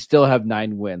leading, and they still have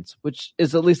 9 wins, which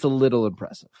is at least a little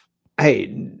impressive.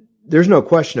 Hey, there's no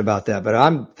question about that, but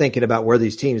I'm thinking about where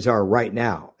these teams are right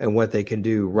now and what they can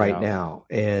do right now.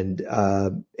 And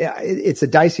it's a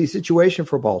dicey situation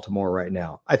for Baltimore right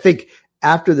now. I think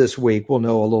after this week, we'll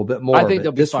know a little bit more. I think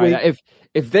they'll be fine.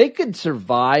 If they could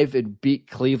survive and beat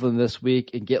Cleveland this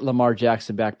week and get Lamar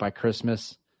Jackson back by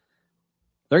Christmas,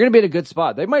 they're going to be in a good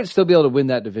spot. They might still be able to win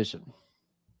that division.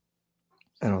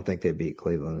 I don't think they beat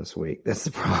Cleveland this week. That's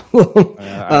the problem.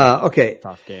 Okay.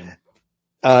 Tough game.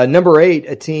 Number 8,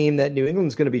 a team that New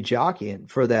England's going to be jockeying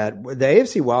for that. The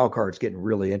AFC wildcard's getting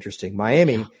really interesting.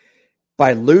 Miami,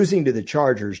 by losing to the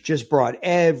Chargers, just brought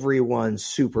everyone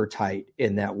super tight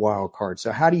in that wild card.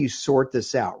 So how do you sort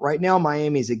this out? Right now,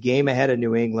 Miami's a game ahead of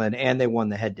New England, and they won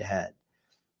the head-to-head.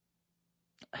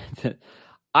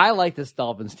 I like this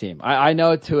Dolphins team. I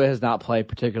know Tua has not played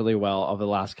particularly well over the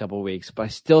last couple of weeks, but I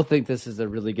still think this is a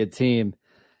really good team.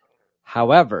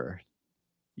 However,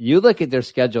 you look at their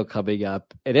schedule coming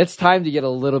up, and it's time to get a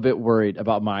little bit worried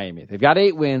about Miami. They've got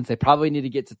 8 wins. They probably need to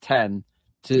get to 10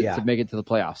 to make it to the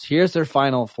playoffs. Here's their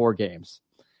final 4 games.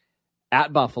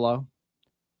 At Buffalo,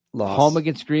 loss. Home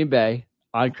against Green Bay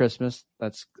on Christmas.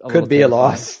 That's could be a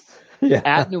loss. Yeah.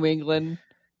 At New England,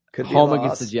 could be home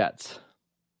against the Jets.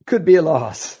 Could be a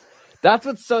loss. That's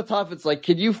what's so tough. It's like,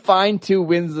 can you find 2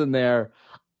 wins in there?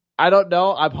 I don't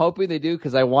know. I'm hoping they do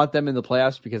because I want them in the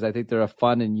playoffs because I think they're a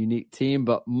fun and unique team.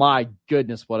 But my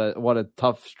goodness, what a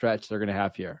tough stretch they're going to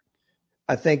have here.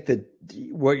 I think that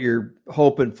what you're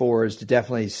hoping for is to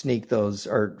definitely sneak those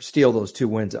or steal those 2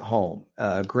 wins at home,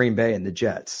 Green Bay and the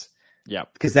Jets. Yeah,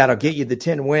 because that'll get you the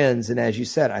 10 wins. And as you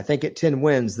said, I think at 10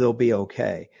 wins, they'll be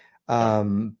okay.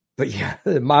 But yeah,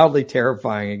 mildly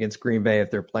terrifying against Green Bay if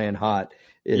they're playing hot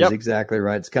is exactly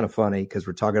right. It's kind of funny because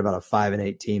we're talking about a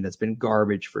 5-8 team that's been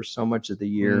garbage for so much of the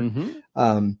year.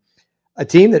 Mm-hmm. A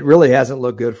team that really hasn't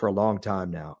looked good for a long time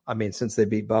now. I mean, since they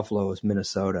beat Buffalo is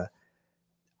Minnesota.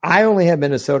 I only have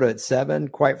Minnesota at 7,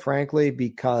 quite frankly,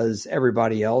 because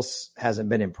everybody else hasn't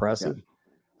been impressive.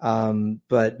 Yeah.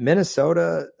 But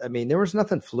Minnesota, I mean, there was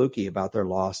nothing fluky about their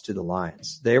loss to the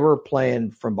Lions. They were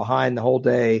playing from behind the whole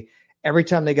day. Every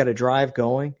time they got a drive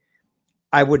going,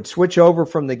 I would switch over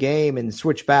from the game and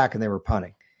switch back, and they were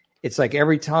punting. It's like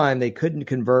every time they couldn't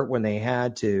convert when they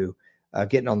had to,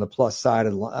 getting on the plus side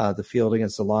of the field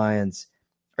against the Lions.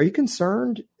 Are you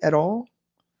concerned at all?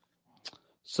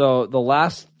 So the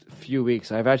last few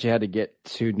weeks, I've actually had to get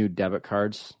 2 new debit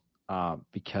cards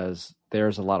because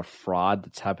there's a lot of fraud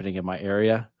that's happening in my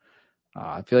area.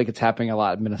 I feel like it's happening a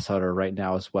lot in Minnesota right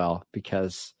now as well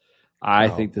because I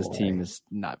think this team is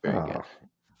not very good.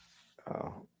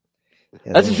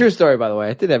 Yeah, that's a true story, by the way.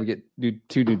 I did have to get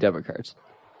 2 new debit cards.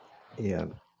 Yeah.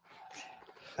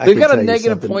 They've got a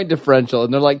negative point differential,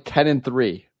 and they're like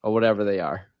 10-3 or whatever they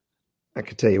are. I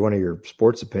could tell you one of your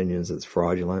sports opinions that's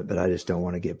fraudulent, but I just don't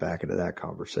want to get back into that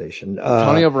conversation.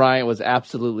 Tony O'Brien was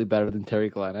absolutely better than Terry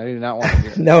Glenn. I did not want to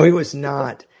hear it. No, he was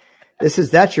not.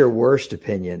 That's your worst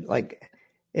opinion. Like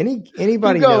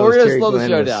anybody knows we're going to Terry slow Glenn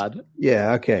the show down.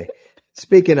 Yeah, okay.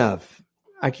 Speaking of,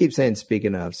 I keep saying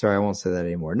speaking of. Sorry, I won't say that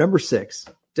anymore. Number 6,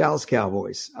 Dallas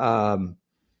Cowboys. Deserved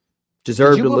to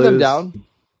lose. Did you move them down?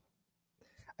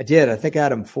 I did. I think I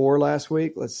had them 4 last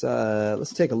week. Let's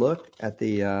take a look at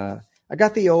the I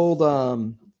got the old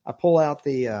I pull out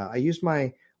the I used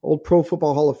my old Pro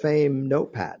Football Hall of Fame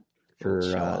notepad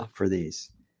for these.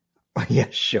 Yeah,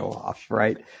 show off,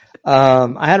 right?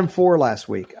 I had him 4 last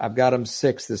week. I've got him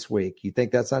 6 this week. You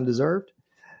think that's undeserved?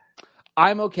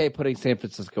 I'm okay putting San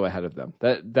Francisco ahead of them.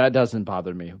 That doesn't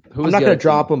bother me. I'm not going to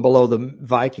drop them below the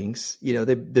Vikings. You know,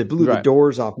 they blew the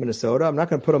doors off Minnesota. I'm not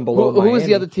going to put them below Miami. Who is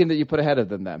the other team that you put ahead of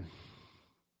them then?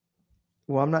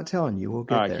 Well, I'm not telling you. We'll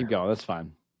get there. All right, keep going. That's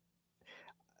fine.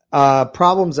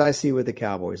 Problems I see with the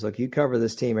Cowboys. Look, you cover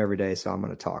this team every day, so I'm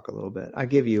going to talk a little bit. I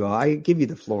give you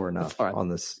the floor enough on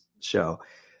this show.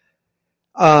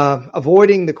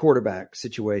 Avoiding the quarterback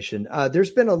situation.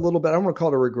 There's been a little bit, I don't want to call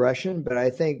it a regression, but I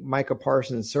think Micah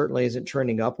Parsons certainly isn't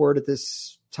trending upward at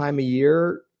this time of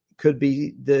year. Could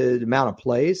be the amount of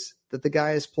plays that the guy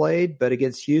has played, but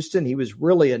against Houston, he was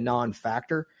really a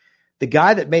non-factor. The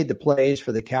guy that made the plays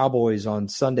for the Cowboys on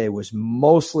Sunday was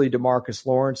mostly DeMarcus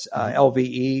Lawrence.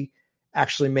 LVE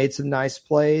actually made some nice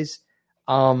plays.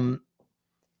 Offensive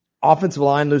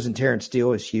line losing Terrence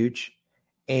Steele is huge.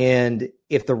 And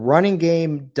if the running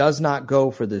game does not go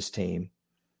for this team,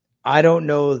 I don't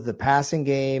know the passing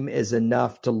game is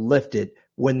enough to lift it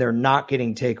when they're not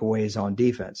getting takeaways on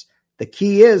defense. The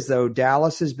key is, though,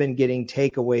 Dallas has been getting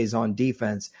takeaways on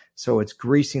defense, so it's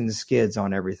greasing the skids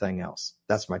on everything else.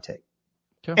 That's my take.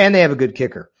 Okay. And they have a good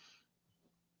kicker.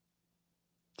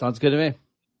 Sounds good to me.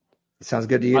 Sounds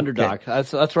good to you? Underdog. Okay.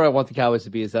 That's where I want the Cowboys to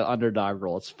be, is that underdog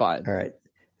role. It's fine. All right.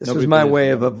 This was my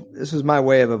way of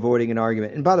avoiding an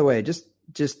argument. And by the way, just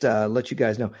let you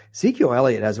guys know, Ezekiel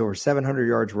Elliott has over 700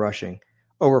 yards rushing,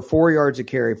 over 4 yards a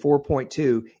carry,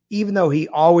 4.2, even though he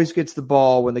always gets the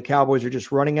ball when the Cowboys are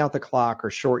just running out the clock or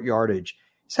short yardage.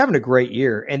 He's having a great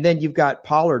year. And then you've got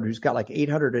Pollard, who's got like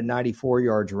 894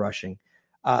 yards rushing.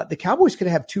 The Cowboys could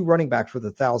have 2 running backs with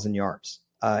 1,000 yards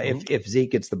if Zeke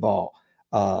gets the ball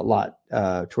a lot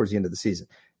towards the end of the season.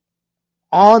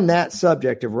 On that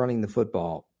subject of running the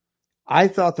football, I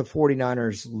thought the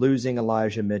 49ers losing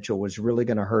Elijah Mitchell was really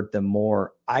going to hurt them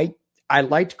more. I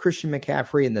liked Christian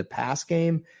McCaffrey in the pass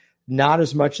game, not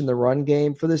as much in the run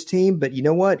game for this team. But you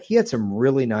know what? He had some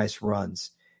really nice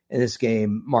runs in this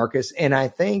game, Marcus. And I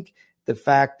think the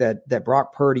fact that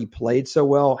Brock Purdy played so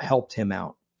well helped him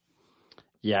out.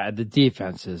 Yeah, the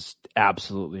defense is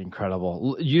absolutely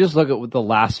incredible. You just look at the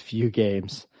last few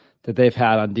games that they've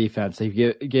had on defense. They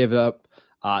gave up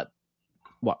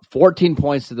 14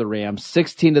 points to the Rams,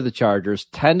 16 to the Chargers,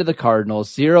 10 to the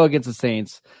Cardinals, 0 against the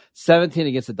Saints, 17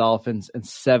 against the Dolphins, and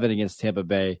 7 against Tampa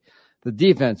Bay. The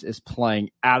defense is playing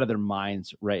out of their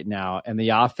minds right now, and the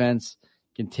offense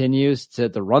continues to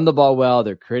run the ball well.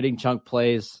 They're creating chunk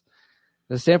plays.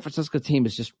 The San Francisco team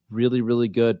is just really, really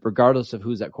good, regardless of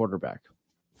who's at quarterback.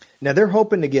 Now, they're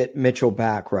hoping to get Mitchell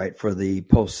back, right, for the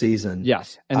postseason.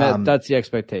 Yes, and that's the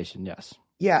expectation, yes.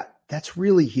 Yeah, that's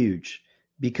really huge.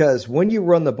 Because when you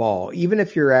run the ball, even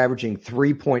if you're averaging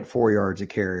 3.4 yards a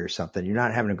carry or something, you're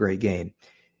not having a great game.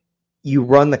 You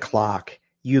run the clock,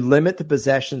 you limit the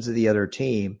possessions of the other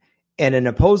team, and an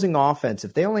opposing offense,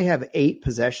 if they only have 8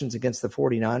 possessions against the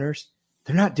 49ers,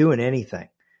 they're not doing anything.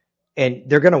 And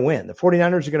they're going to win. The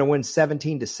 49ers are going to win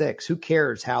 17-6. Who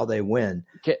cares how they win?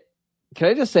 Can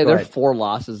I just say their 4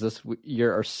 losses this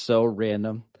year are so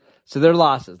random? So their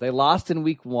losses. They lost in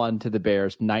week 1 to the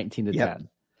Bears, 19-10.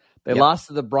 They lost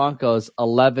to the Broncos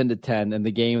 11-10 in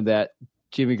the game that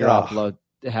Jimmy Garoppolo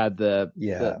had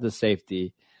the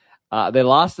safety. They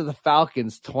lost to the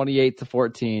Falcons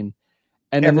 28-14.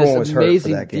 And then this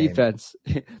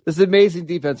amazing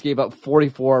defense gave up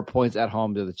 44 points at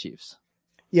home to the Chiefs.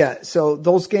 Yeah, so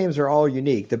those games are all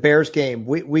unique. The Bears game,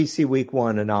 we see week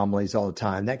 1 anomalies all the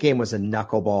time. That game was a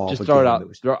knuckleball. Just throw it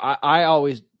out. I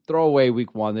always throw away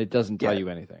week 1. It doesn't tell you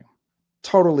anything.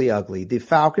 Totally ugly. The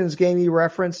Falcons game you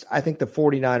referenced, I think the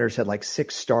 49ers had like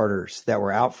 6 starters that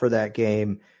were out for that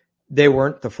game. They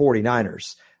weren't the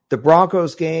 49ers. The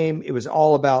Broncos game, it was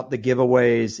all about the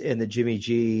giveaways and the Jimmy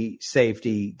G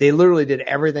safety. They literally did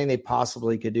everything they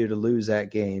possibly could do to lose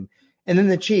that game. And then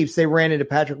the Chiefs, they ran into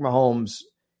Patrick Mahomes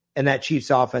and that Chiefs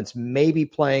offense maybe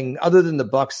playing, other than the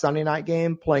Bucs Sunday night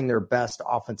game, playing their best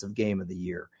offensive game of the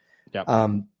year. Yep.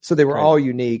 So they were all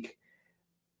unique.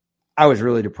 I was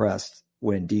really depressed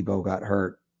when Debo got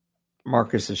hurt.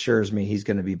 Marcus assures me he's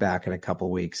going to be back in a couple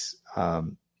weeks.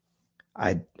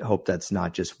 I hope that's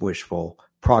not just wishful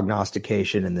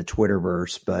prognostication in the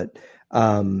Twitterverse, but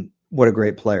what a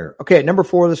great player. Okay, number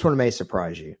 4, this one may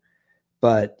surprise you.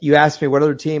 But you asked me what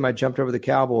other team I jumped over the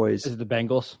Cowboys. Is it the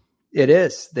Bengals? It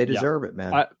is. They deserve it,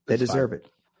 man. They deserve it.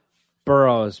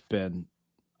 Burrow has been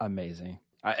amazing.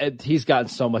 He's gotten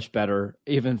so much better,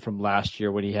 even from last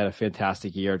year when he had a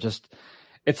fantastic year.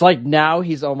 It's like now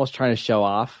he's almost trying to show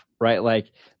off, right?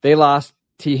 Like they lost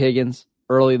T. Higgins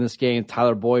early in this game.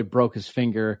 Tyler Boyd broke his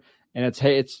finger, and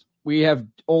we have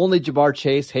only Ja'Marr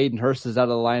Chase. Hayden Hurst is out of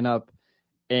the lineup,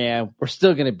 and we're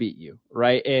still going to beat you,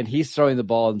 right? And he's throwing the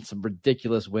ball in some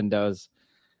ridiculous windows.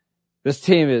 This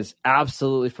team is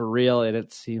absolutely for real, and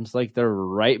it seems like they're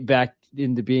right back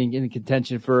into being in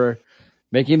contention for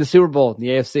making the Super Bowl in the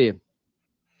AFC.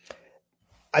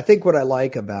 I think what I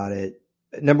like about it,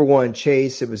 number one,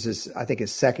 Chase, it was his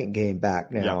second game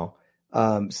back now.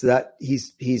 Yeah. So that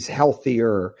he's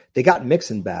healthier. They got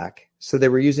Mixon back. So they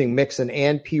were using Mixon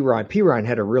and Pirine. Pirine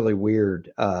had a really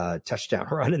weird touchdown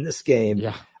run in this game.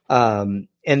 Yeah. And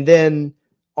then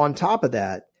on top of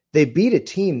that, they beat a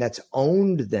team that's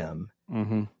owned them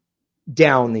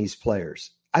down these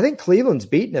players. I think Cleveland's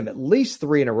beaten them at least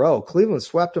 3 in a row. Cleveland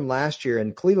swept them last year,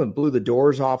 and Cleveland blew the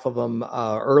doors off of them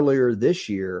earlier this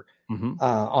year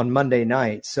on Monday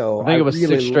night. So I think it was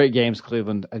 6 straight games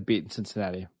Cleveland had beaten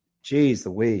Cincinnati. Jeez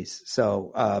Louise.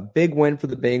 So big win for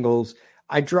the Bengals.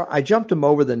 I jumped them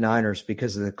over the Niners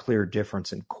because of the clear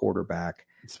difference in quarterback.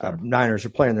 Niners are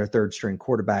playing their third string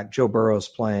quarterback. Joe Burrow's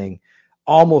playing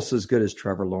almost as good as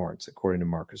Trevor Lawrence, according to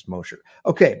Marcus Mosher.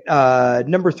 Okay,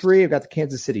 number 3, I've got the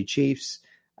Kansas City Chiefs.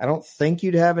 I don't think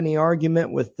you'd have any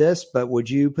argument with this, but would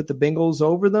you put the Bengals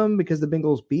over them because the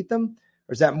Bengals beat them?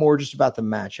 Or is that more just about the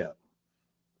matchup?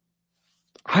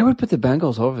 I would put the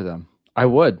Bengals over them. I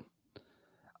would.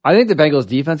 I think the Bengals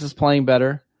defense is playing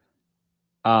better.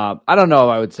 I don't know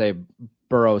if I would say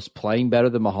Burrow's playing better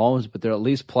than Mahomes, but they're at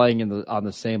least playing on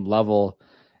the same level.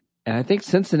 And I think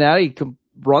Cincinnati can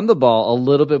run the ball a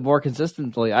little bit more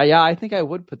consistently. I think I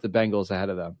would put the Bengals ahead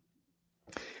of them.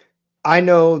 I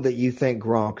know that you think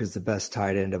Gronk is the best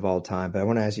tight end of all time, but I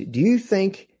want to ask you, do you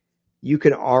think you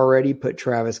can already put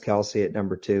Travis Kelce at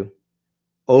number 2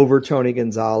 over Tony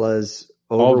Gonzalez,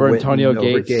 over Antonio Gates?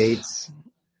 Over Gates?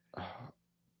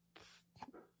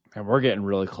 And we're getting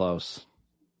really close,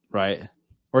 right?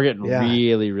 We're getting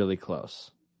really, really close.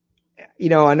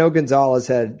 I know Gonzalez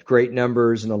had great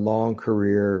numbers and a long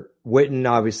career. Witten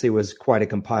obviously was quite a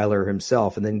compiler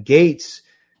himself. And then Gates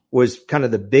was kind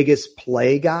of the biggest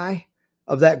play guy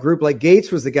of that group. Like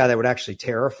Gates was the guy that would actually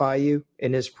terrify you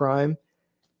in his prime.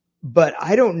 But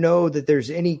I don't know that there's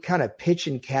any kind of pitch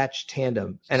and catch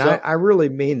tandem. And I really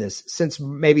mean this, since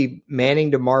maybe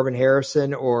Manning to Marvin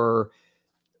Harrison or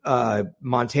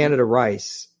Montana to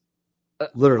Rice.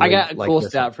 Literally, I got a cool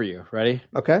stat for you. Ready?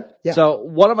 Okay. Yeah. So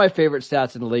one of my favorite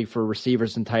stats in the league for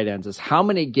receivers and tight ends is how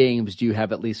many games do you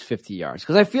have at least 50 yards?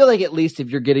 Because I feel like at least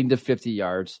if you're getting to 50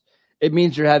 yards, it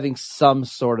means you're having some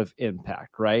sort of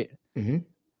impact, right? Mm-hmm.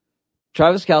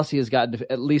 Travis Kelce has gotten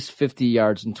to at least 50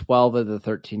 yards in 12 of the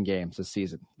 13 games this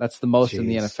season. That's the most in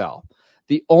the NFL.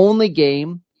 The only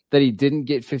game that he didn't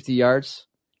get 50 yards,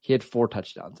 he had 4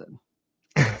 touchdowns in.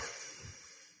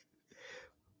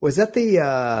 Was that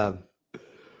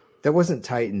that wasn't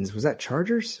Titans. Was that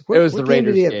Chargers? It was the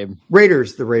Raiders game.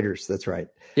 The Raiders. That's right.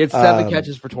 He had 7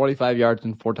 catches for 25 yards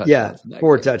and 4 touchdowns. Yeah,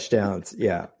 4 touchdowns.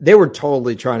 Yeah. They were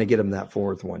totally trying to get him that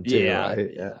 4th one, too.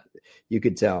 Yeah. You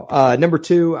could tell. Number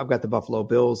 2, I've got the Buffalo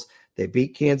Bills. They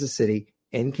beat Kansas City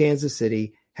in Kansas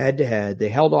City head-to-head. They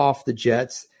held off the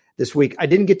Jets this week. I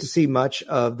didn't get to see much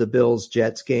of the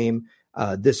Bills-Jets game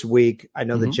this week. I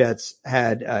know the Jets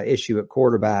had issue at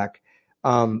quarterback.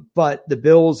 But the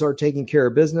Bills are taking care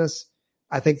of business.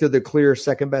 I think they're the clear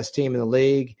second best team in the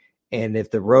league. And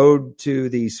if the road to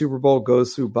the Super Bowl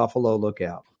goes through Buffalo, look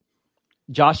out.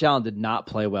 Josh Allen did not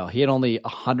play well. He had only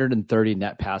 130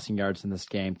 net passing yards in this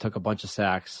game, took a bunch of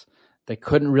sacks. They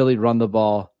couldn't really run the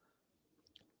ball.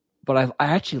 But I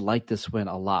actually like this win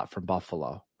a lot from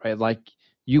Buffalo, right? Like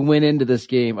you went into this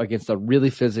game against a really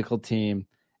physical team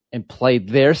and played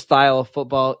their style of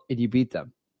football and you beat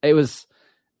them. It was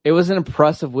an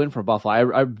impressive win for Buffalo.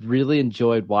 I really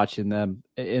enjoyed watching them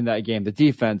in that game. The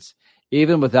defense,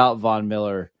 even without Von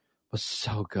Miller, was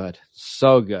so good.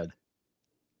 So good.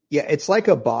 Yeah, it's like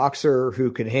a boxer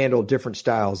who can handle different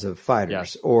styles of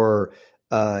fighters, or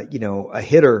a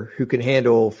hitter who can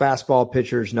handle fastball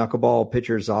pitchers, knuckleball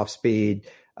pitchers, off speed.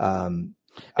 And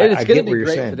it's going to be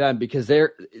great for them because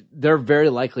they're very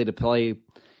likely to play,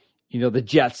 the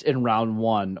Jets in round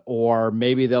 1, or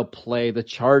maybe they'll play the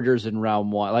Chargers in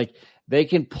round 1. Like they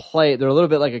can play, they're a little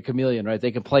bit like a chameleon, right?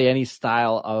 They can play any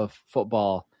style of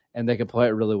football and they can play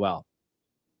it really well.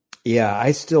 Yeah,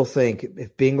 I still think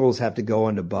if Bengals have to go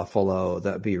into Buffalo,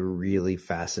 that'd be a really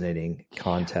fascinating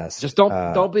contest. Just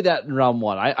don't be that in round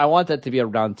 1. I want that to be a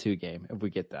round 2 game if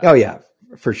we get that. Oh yeah,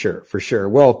 for sure.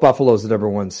 Well, if Buffalo's the number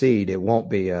 1 seed, it won't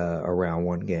be a round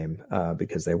 1 game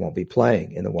because they won't be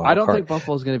playing in the wild card. I don't think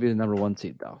Buffalo's going to be the number 1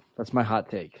 seed though. That's my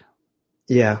hot take.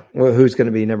 Yeah, well, who's going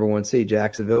to be number 1 seed?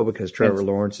 Jacksonville, because Trevor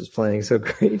Lawrence is playing so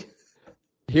great.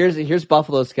 Here's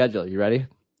Buffalo's schedule. You ready?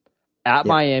 At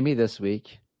Miami this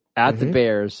week, at the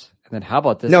Bears, and then how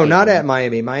about this? No, not at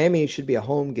Miami. Miami should be a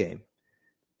home game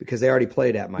because they already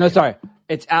played at Miami. No, sorry.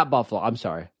 It's at Buffalo. I'm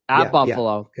sorry. At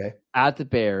Buffalo, Okay. At the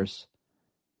Bears,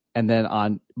 and then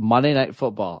on Monday Night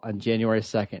Football on January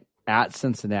 2nd, at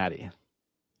Cincinnati.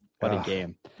 What a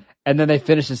game. And then they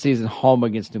finish the season home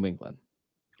against New England.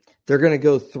 They're going to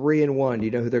go 3-1. Do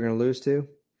you know who they're going to lose to?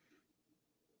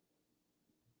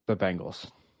 The Bengals.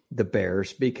 The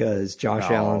Bears, because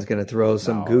Josh Allen's going to throw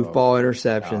some goofball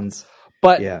interceptions.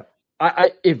 But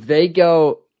I if they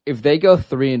go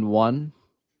 3-1,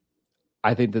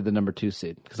 I think they're the number 2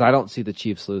 seed because I don't see the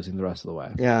Chiefs losing the rest of the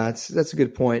way. Yeah, that's a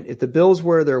good point. If the Bills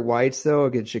wear their whites though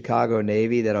against Chicago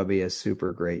Navy, that'll be a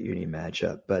super great uni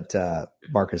matchup. But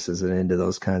Marcus isn't into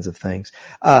those kinds of things.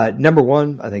 Number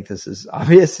 1, I think this is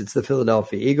obvious. It's the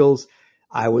Philadelphia Eagles.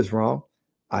 I was wrong.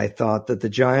 I thought that the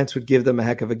Giants would give them a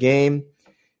heck of a game.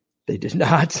 They did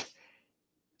not.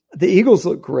 The Eagles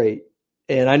look great.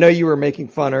 And I know you were making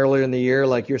fun earlier in the year,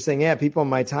 like you're saying, people on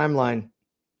my timeline,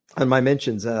 on my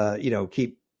mentions,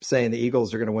 keep saying the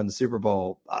Eagles are going to win the Super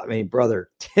Bowl. I mean, brother,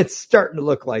 it's starting to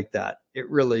look like that. It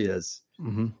really is.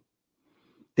 Mm-hmm.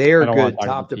 They are good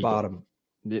top to bottom.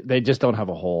 They just don't have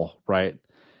a hole, right?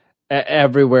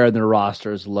 Everywhere in their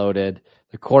roster is loaded.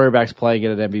 The quarterback's playing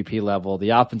at an MVP level.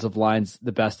 The offensive line's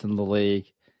the best in the league.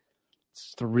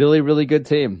 It's a really, really good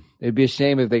team. It'd be a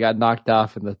shame if they got knocked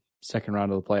off in the second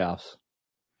round of the playoffs.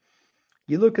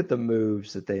 You look at the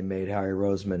moves that they made, Howie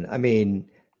Roseman. I mean,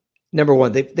 number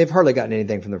 1, they've hardly gotten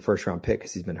anything from their first round pick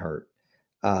because he's been hurt.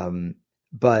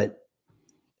 But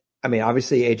I mean,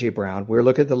 obviously AJ Brown. We're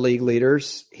looking at the league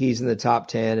leaders. He's in the top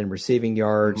 10 in receiving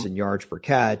yards and yards per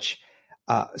catch.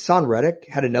 Son Reddick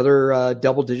had another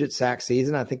double-digit sack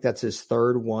season. I think that's his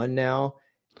 3rd one now.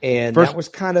 And that was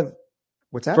kind of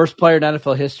what's that? First player in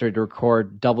NFL history to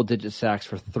record double-digit sacks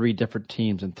for 3 different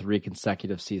teams in 3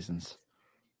 consecutive seasons.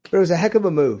 But it was a heck of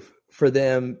a move for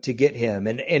them to get him.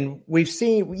 And we've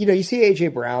seen, you see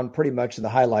AJ Brown pretty much in the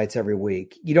highlights every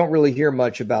week. You don't really hear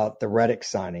much about the Reddick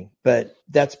signing, but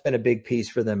that's been a big piece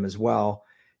for them as well.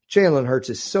 Jalen Hurts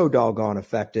is so doggone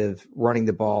effective running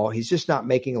the ball. He's just not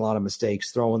making a lot of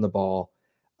mistakes throwing the ball.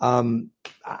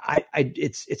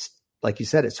 It's like you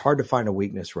said, it's hard to find a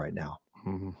weakness right now.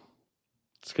 Mm-hmm.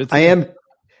 It's good. I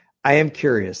am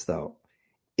curious though.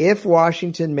 If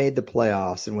Washington made the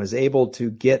playoffs and was able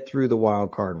to get through the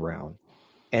wild card round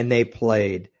and they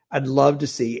played, I'd love to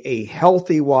see a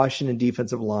healthy Washington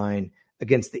defensive line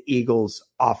against the Eagles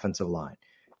offensive line.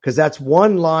 Because that's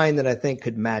one line that I think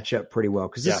could match up pretty well.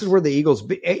 Because this is where the Eagles,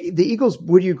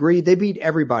 would you agree? They beat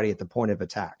everybody at the point of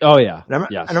attack. Oh, yeah. And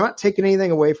I'm not taking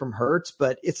anything away from Hurts,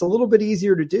 but it's a little bit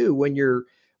easier to do when you're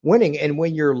winning. And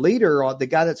when your leader, the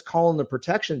guy that's calling the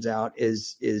protections out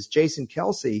is Jason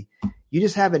Kelsey, you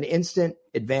just have an instant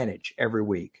advantage every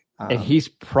week. And he's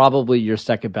probably your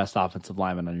second best offensive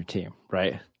lineman on your team,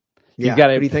 right? You've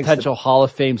got a potential Hall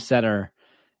of Fame center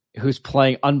who's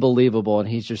playing unbelievable, and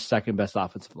he's your second best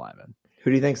offensive lineman. Who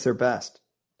do you think's their best?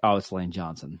 Oh, it's Lane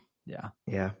Johnson. Yeah.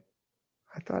 I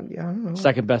thought, I don't know.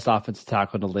 Second best offensive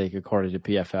tackle in the league, according to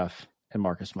PFF and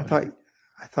Marcus Mosher.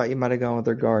 I thought you might have gone with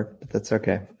their guard, but that's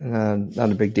okay.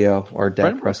 Not a big deal. Or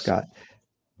Dak Prescott.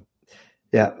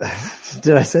 Yeah.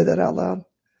 Did I say that out loud?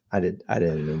 I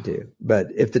didn't mean to. But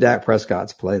if the Dak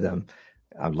Prescotts play them,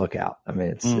 look out. I mean,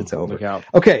 it's over. Look out.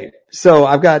 Okay, so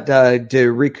I've got to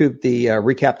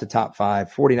recap the top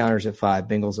 5. 49ers at 5,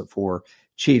 Bengals at 4,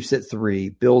 Chiefs at 3,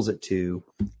 Bills at 2,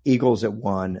 Eagles at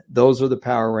 1. Those are the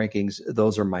power rankings.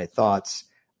 Those are my thoughts.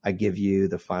 I give you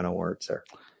the final word, sir.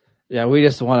 Yeah, we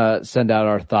just want to send out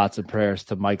our thoughts and prayers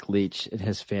to Mike Leach and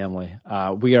his family.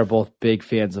 We are both big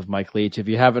fans of Mike Leach. If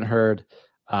you haven't heard,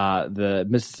 the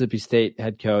Mississippi State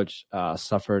head coach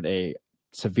suffered a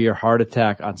severe heart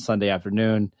attack on Sunday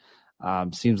afternoon.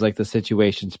 Seems like the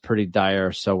situation's pretty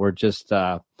dire. So we're just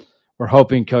we're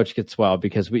hoping Coach gets well,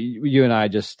 because you and I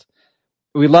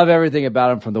we love everything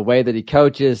about him, from the way that he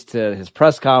coaches to his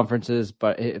press conferences,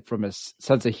 but from his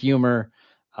sense of humor,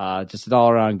 just an all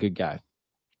around good guy.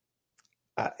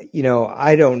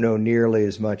 I don't know nearly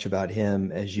as much about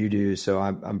him as you do, so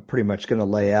I'm pretty much going to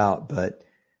lay out, but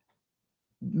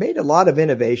made a lot of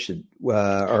innovation,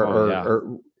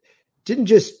 or didn't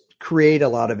just create a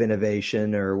lot of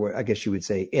innovation, or I guess you would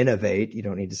say innovate. You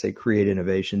don't need to say create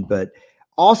innovation, but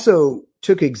also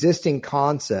took existing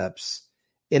concepts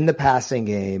in the passing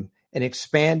game and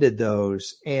expanded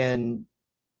those. And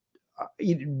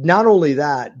not only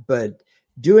that, but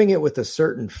doing it with a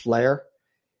certain flair.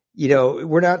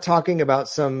 We're not talking about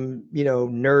some,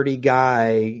 nerdy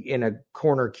guy in a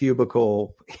corner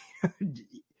cubicle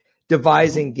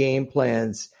devising game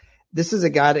plans. This is a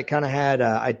guy that kind of had,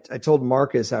 I told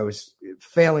Marcus I was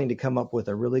failing to come up with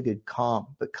a really good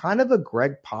comp, but kind of a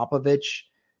Greg Popovich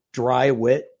dry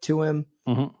wit to him,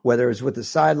 whether it was with the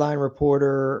sideline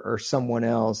reporter or someone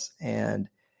else. And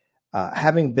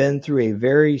having been through a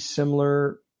very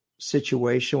similar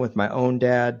situation with my own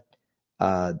dad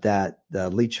that the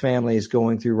Leach family is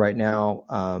going through right now,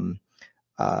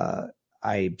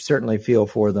 I certainly feel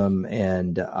for them.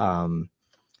 And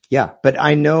but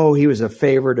I know he was a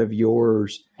favorite of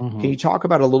yours. Can you talk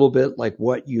about a little bit like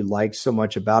what you liked so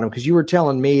much about him? Because you were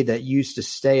telling me that you used to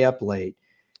stay up late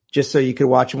just so you could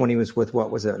watch him when he was with, what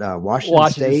was it,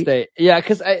 Washington State? Yeah,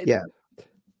 because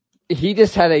he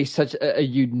just had such a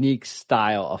unique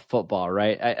style of football,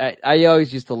 right? I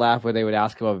always used to laugh when they would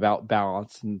ask him about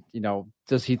balance and,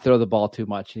 does he throw the ball too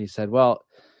much? And he said, well,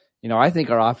 I think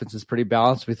our offense is pretty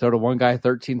balanced. We throw to one guy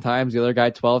 13 times, the other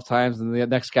guy 12 times, and the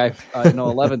next guy,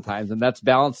 11 times. And that's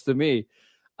balanced to me.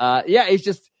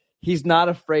 He's not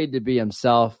afraid to be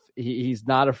himself. He's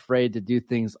not afraid to do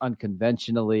things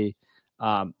unconventionally.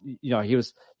 You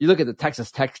look at the Texas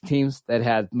Tech teams that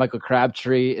had Michael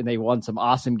Crabtree and they won some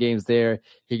awesome games there.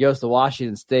 He goes to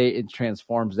Washington State and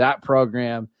transforms that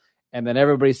program. And then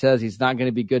everybody says he's not going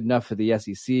to be good enough for the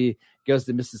SEC. Goes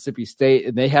to Mississippi State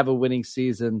and they have a winning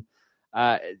season.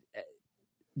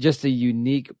 Just a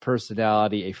unique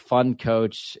personality, a fun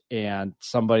coach, and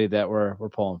somebody that we're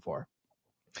pulling for.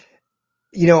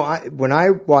 When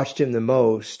I watched him the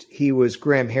most, he was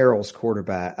Graham Harrell's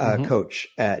quarterback coach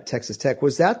at Texas Tech.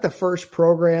 Was that the first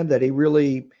program that he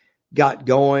really got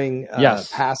going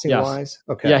passing wise?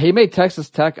 Okay. Yeah, he made Texas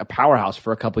Tech a powerhouse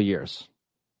for a couple of years.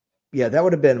 Yeah, that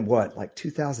would have been what, like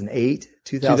 2008?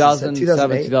 2007,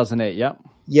 2008, yep.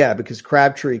 Yeah, because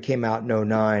Crabtree came out in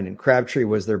 2009, and Crabtree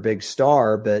was their big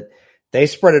star, but they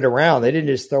spread it around. They didn't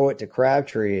just throw it to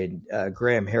Crabtree, and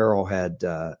Graham Harrell had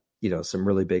some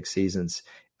really big seasons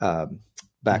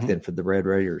back then for the Red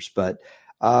Raiders. But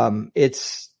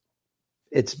it's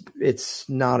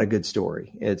not a good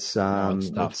story. It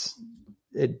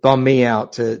bummed me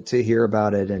out to hear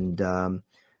about it, and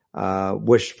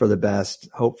wish for the best,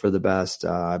 hope for the best.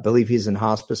 I believe he's in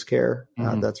hospice care.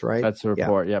 That's right. That's the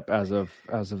report. Yeah. Yep. As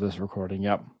of this recording.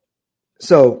 Yep.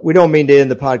 So we don't mean to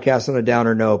end the podcast on a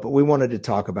downer note, but we wanted to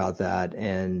talk about that.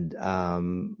 And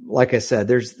like I said,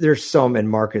 there's some, and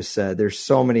Marcus said, there's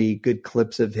so many good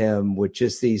clips of him with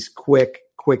just these quick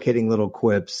hitting little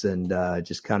quips, and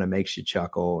just kind of makes you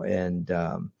chuckle. And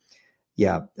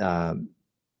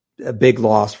a big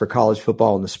loss for college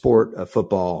football and the sport of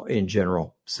football in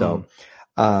general. So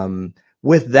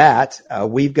with that,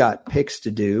 we've got picks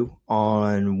to do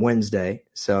on Wednesday.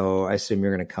 So I assume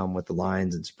you're going to come with the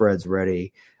lines and spreads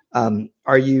ready.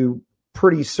 Are you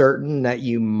pretty certain that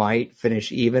you might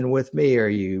finish even with me? Or are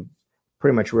you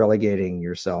pretty much relegating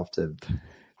yourself to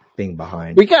being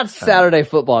behind? We got Saturday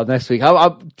football next week.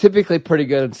 I'm typically pretty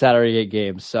good in Saturday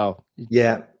games. So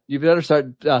yeah, you better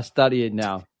start studying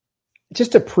now.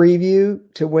 Just a preview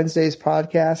to Wednesday's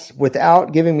podcast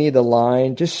without giving me the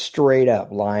line, just straight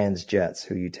up Lions, Jets.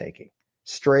 Who you taking?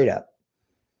 Straight up.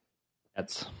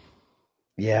 Jets.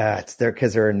 Yeah, it's there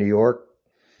because they're in New York.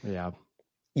 Yeah.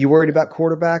 You worried about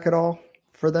quarterback at all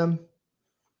for them?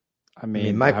 I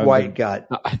mean Mike White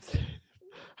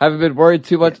haven't been worried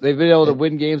too much. They've been able to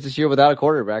win games this year without a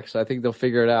quarterback, so I think they'll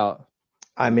figure it out.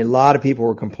 I mean, a lot of people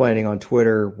were complaining on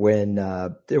Twitter when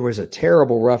there was a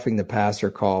terrible roughing the passer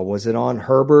call. Was it on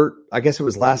Herbert? I guess it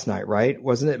was last night, right?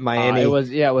 Wasn't it Miami? It was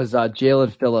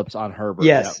Jalen Phillips on Herbert.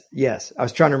 Yes. I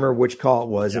was trying to remember which call it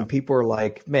was, and people were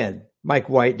like, man, Mike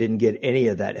White didn't get any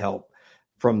of that help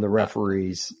from the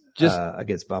referees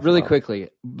against Buffalo. Really quickly,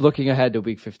 looking ahead to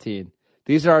Week 15,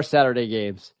 these are our Saturday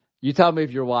games. You tell me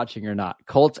if you're watching or not.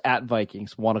 Colts at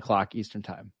Vikings, 1:00 Eastern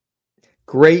time.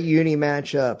 Great uni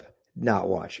matchup. Not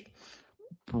watching.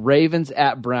 Ravens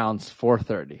at Browns,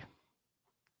 4:30.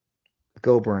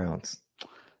 Go Browns.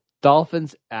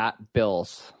 Dolphins at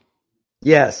Bills.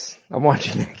 Yes, I'm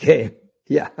watching that game.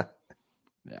 Yeah.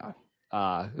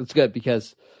 It's good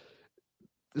because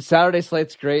the Saturday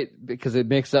slate's great because it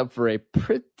makes up for a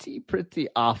pretty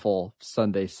awful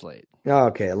Sunday slate.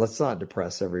 Okay, let's not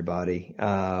depress everybody.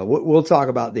 We'll talk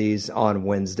about these on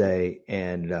Wednesday,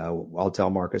 and I'll tell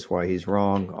Marcus why he's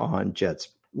wrong on Jets,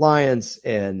 Lions,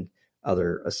 and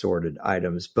other assorted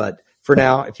items. But for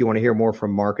now, if you want to hear more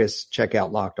from Marcus, check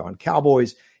out Locked On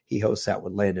Cowboys. He hosts that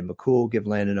with Landon McCool. Give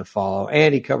Landon a follow.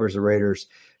 And he covers the Raiders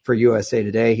for USA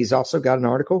Today. He's also got an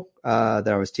article that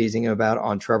I was teasing him about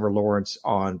on Trevor Lawrence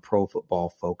on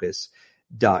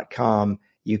ProFootballFocus.com.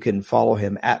 You can follow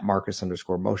him at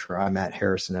Marcus_Mosher. I'm at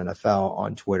Harrison NFL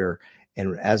on Twitter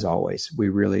And as always, we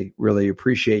really, really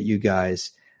appreciate you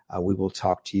guys. We will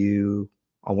talk to you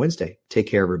on Wednesday. Take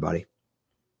care, everybody.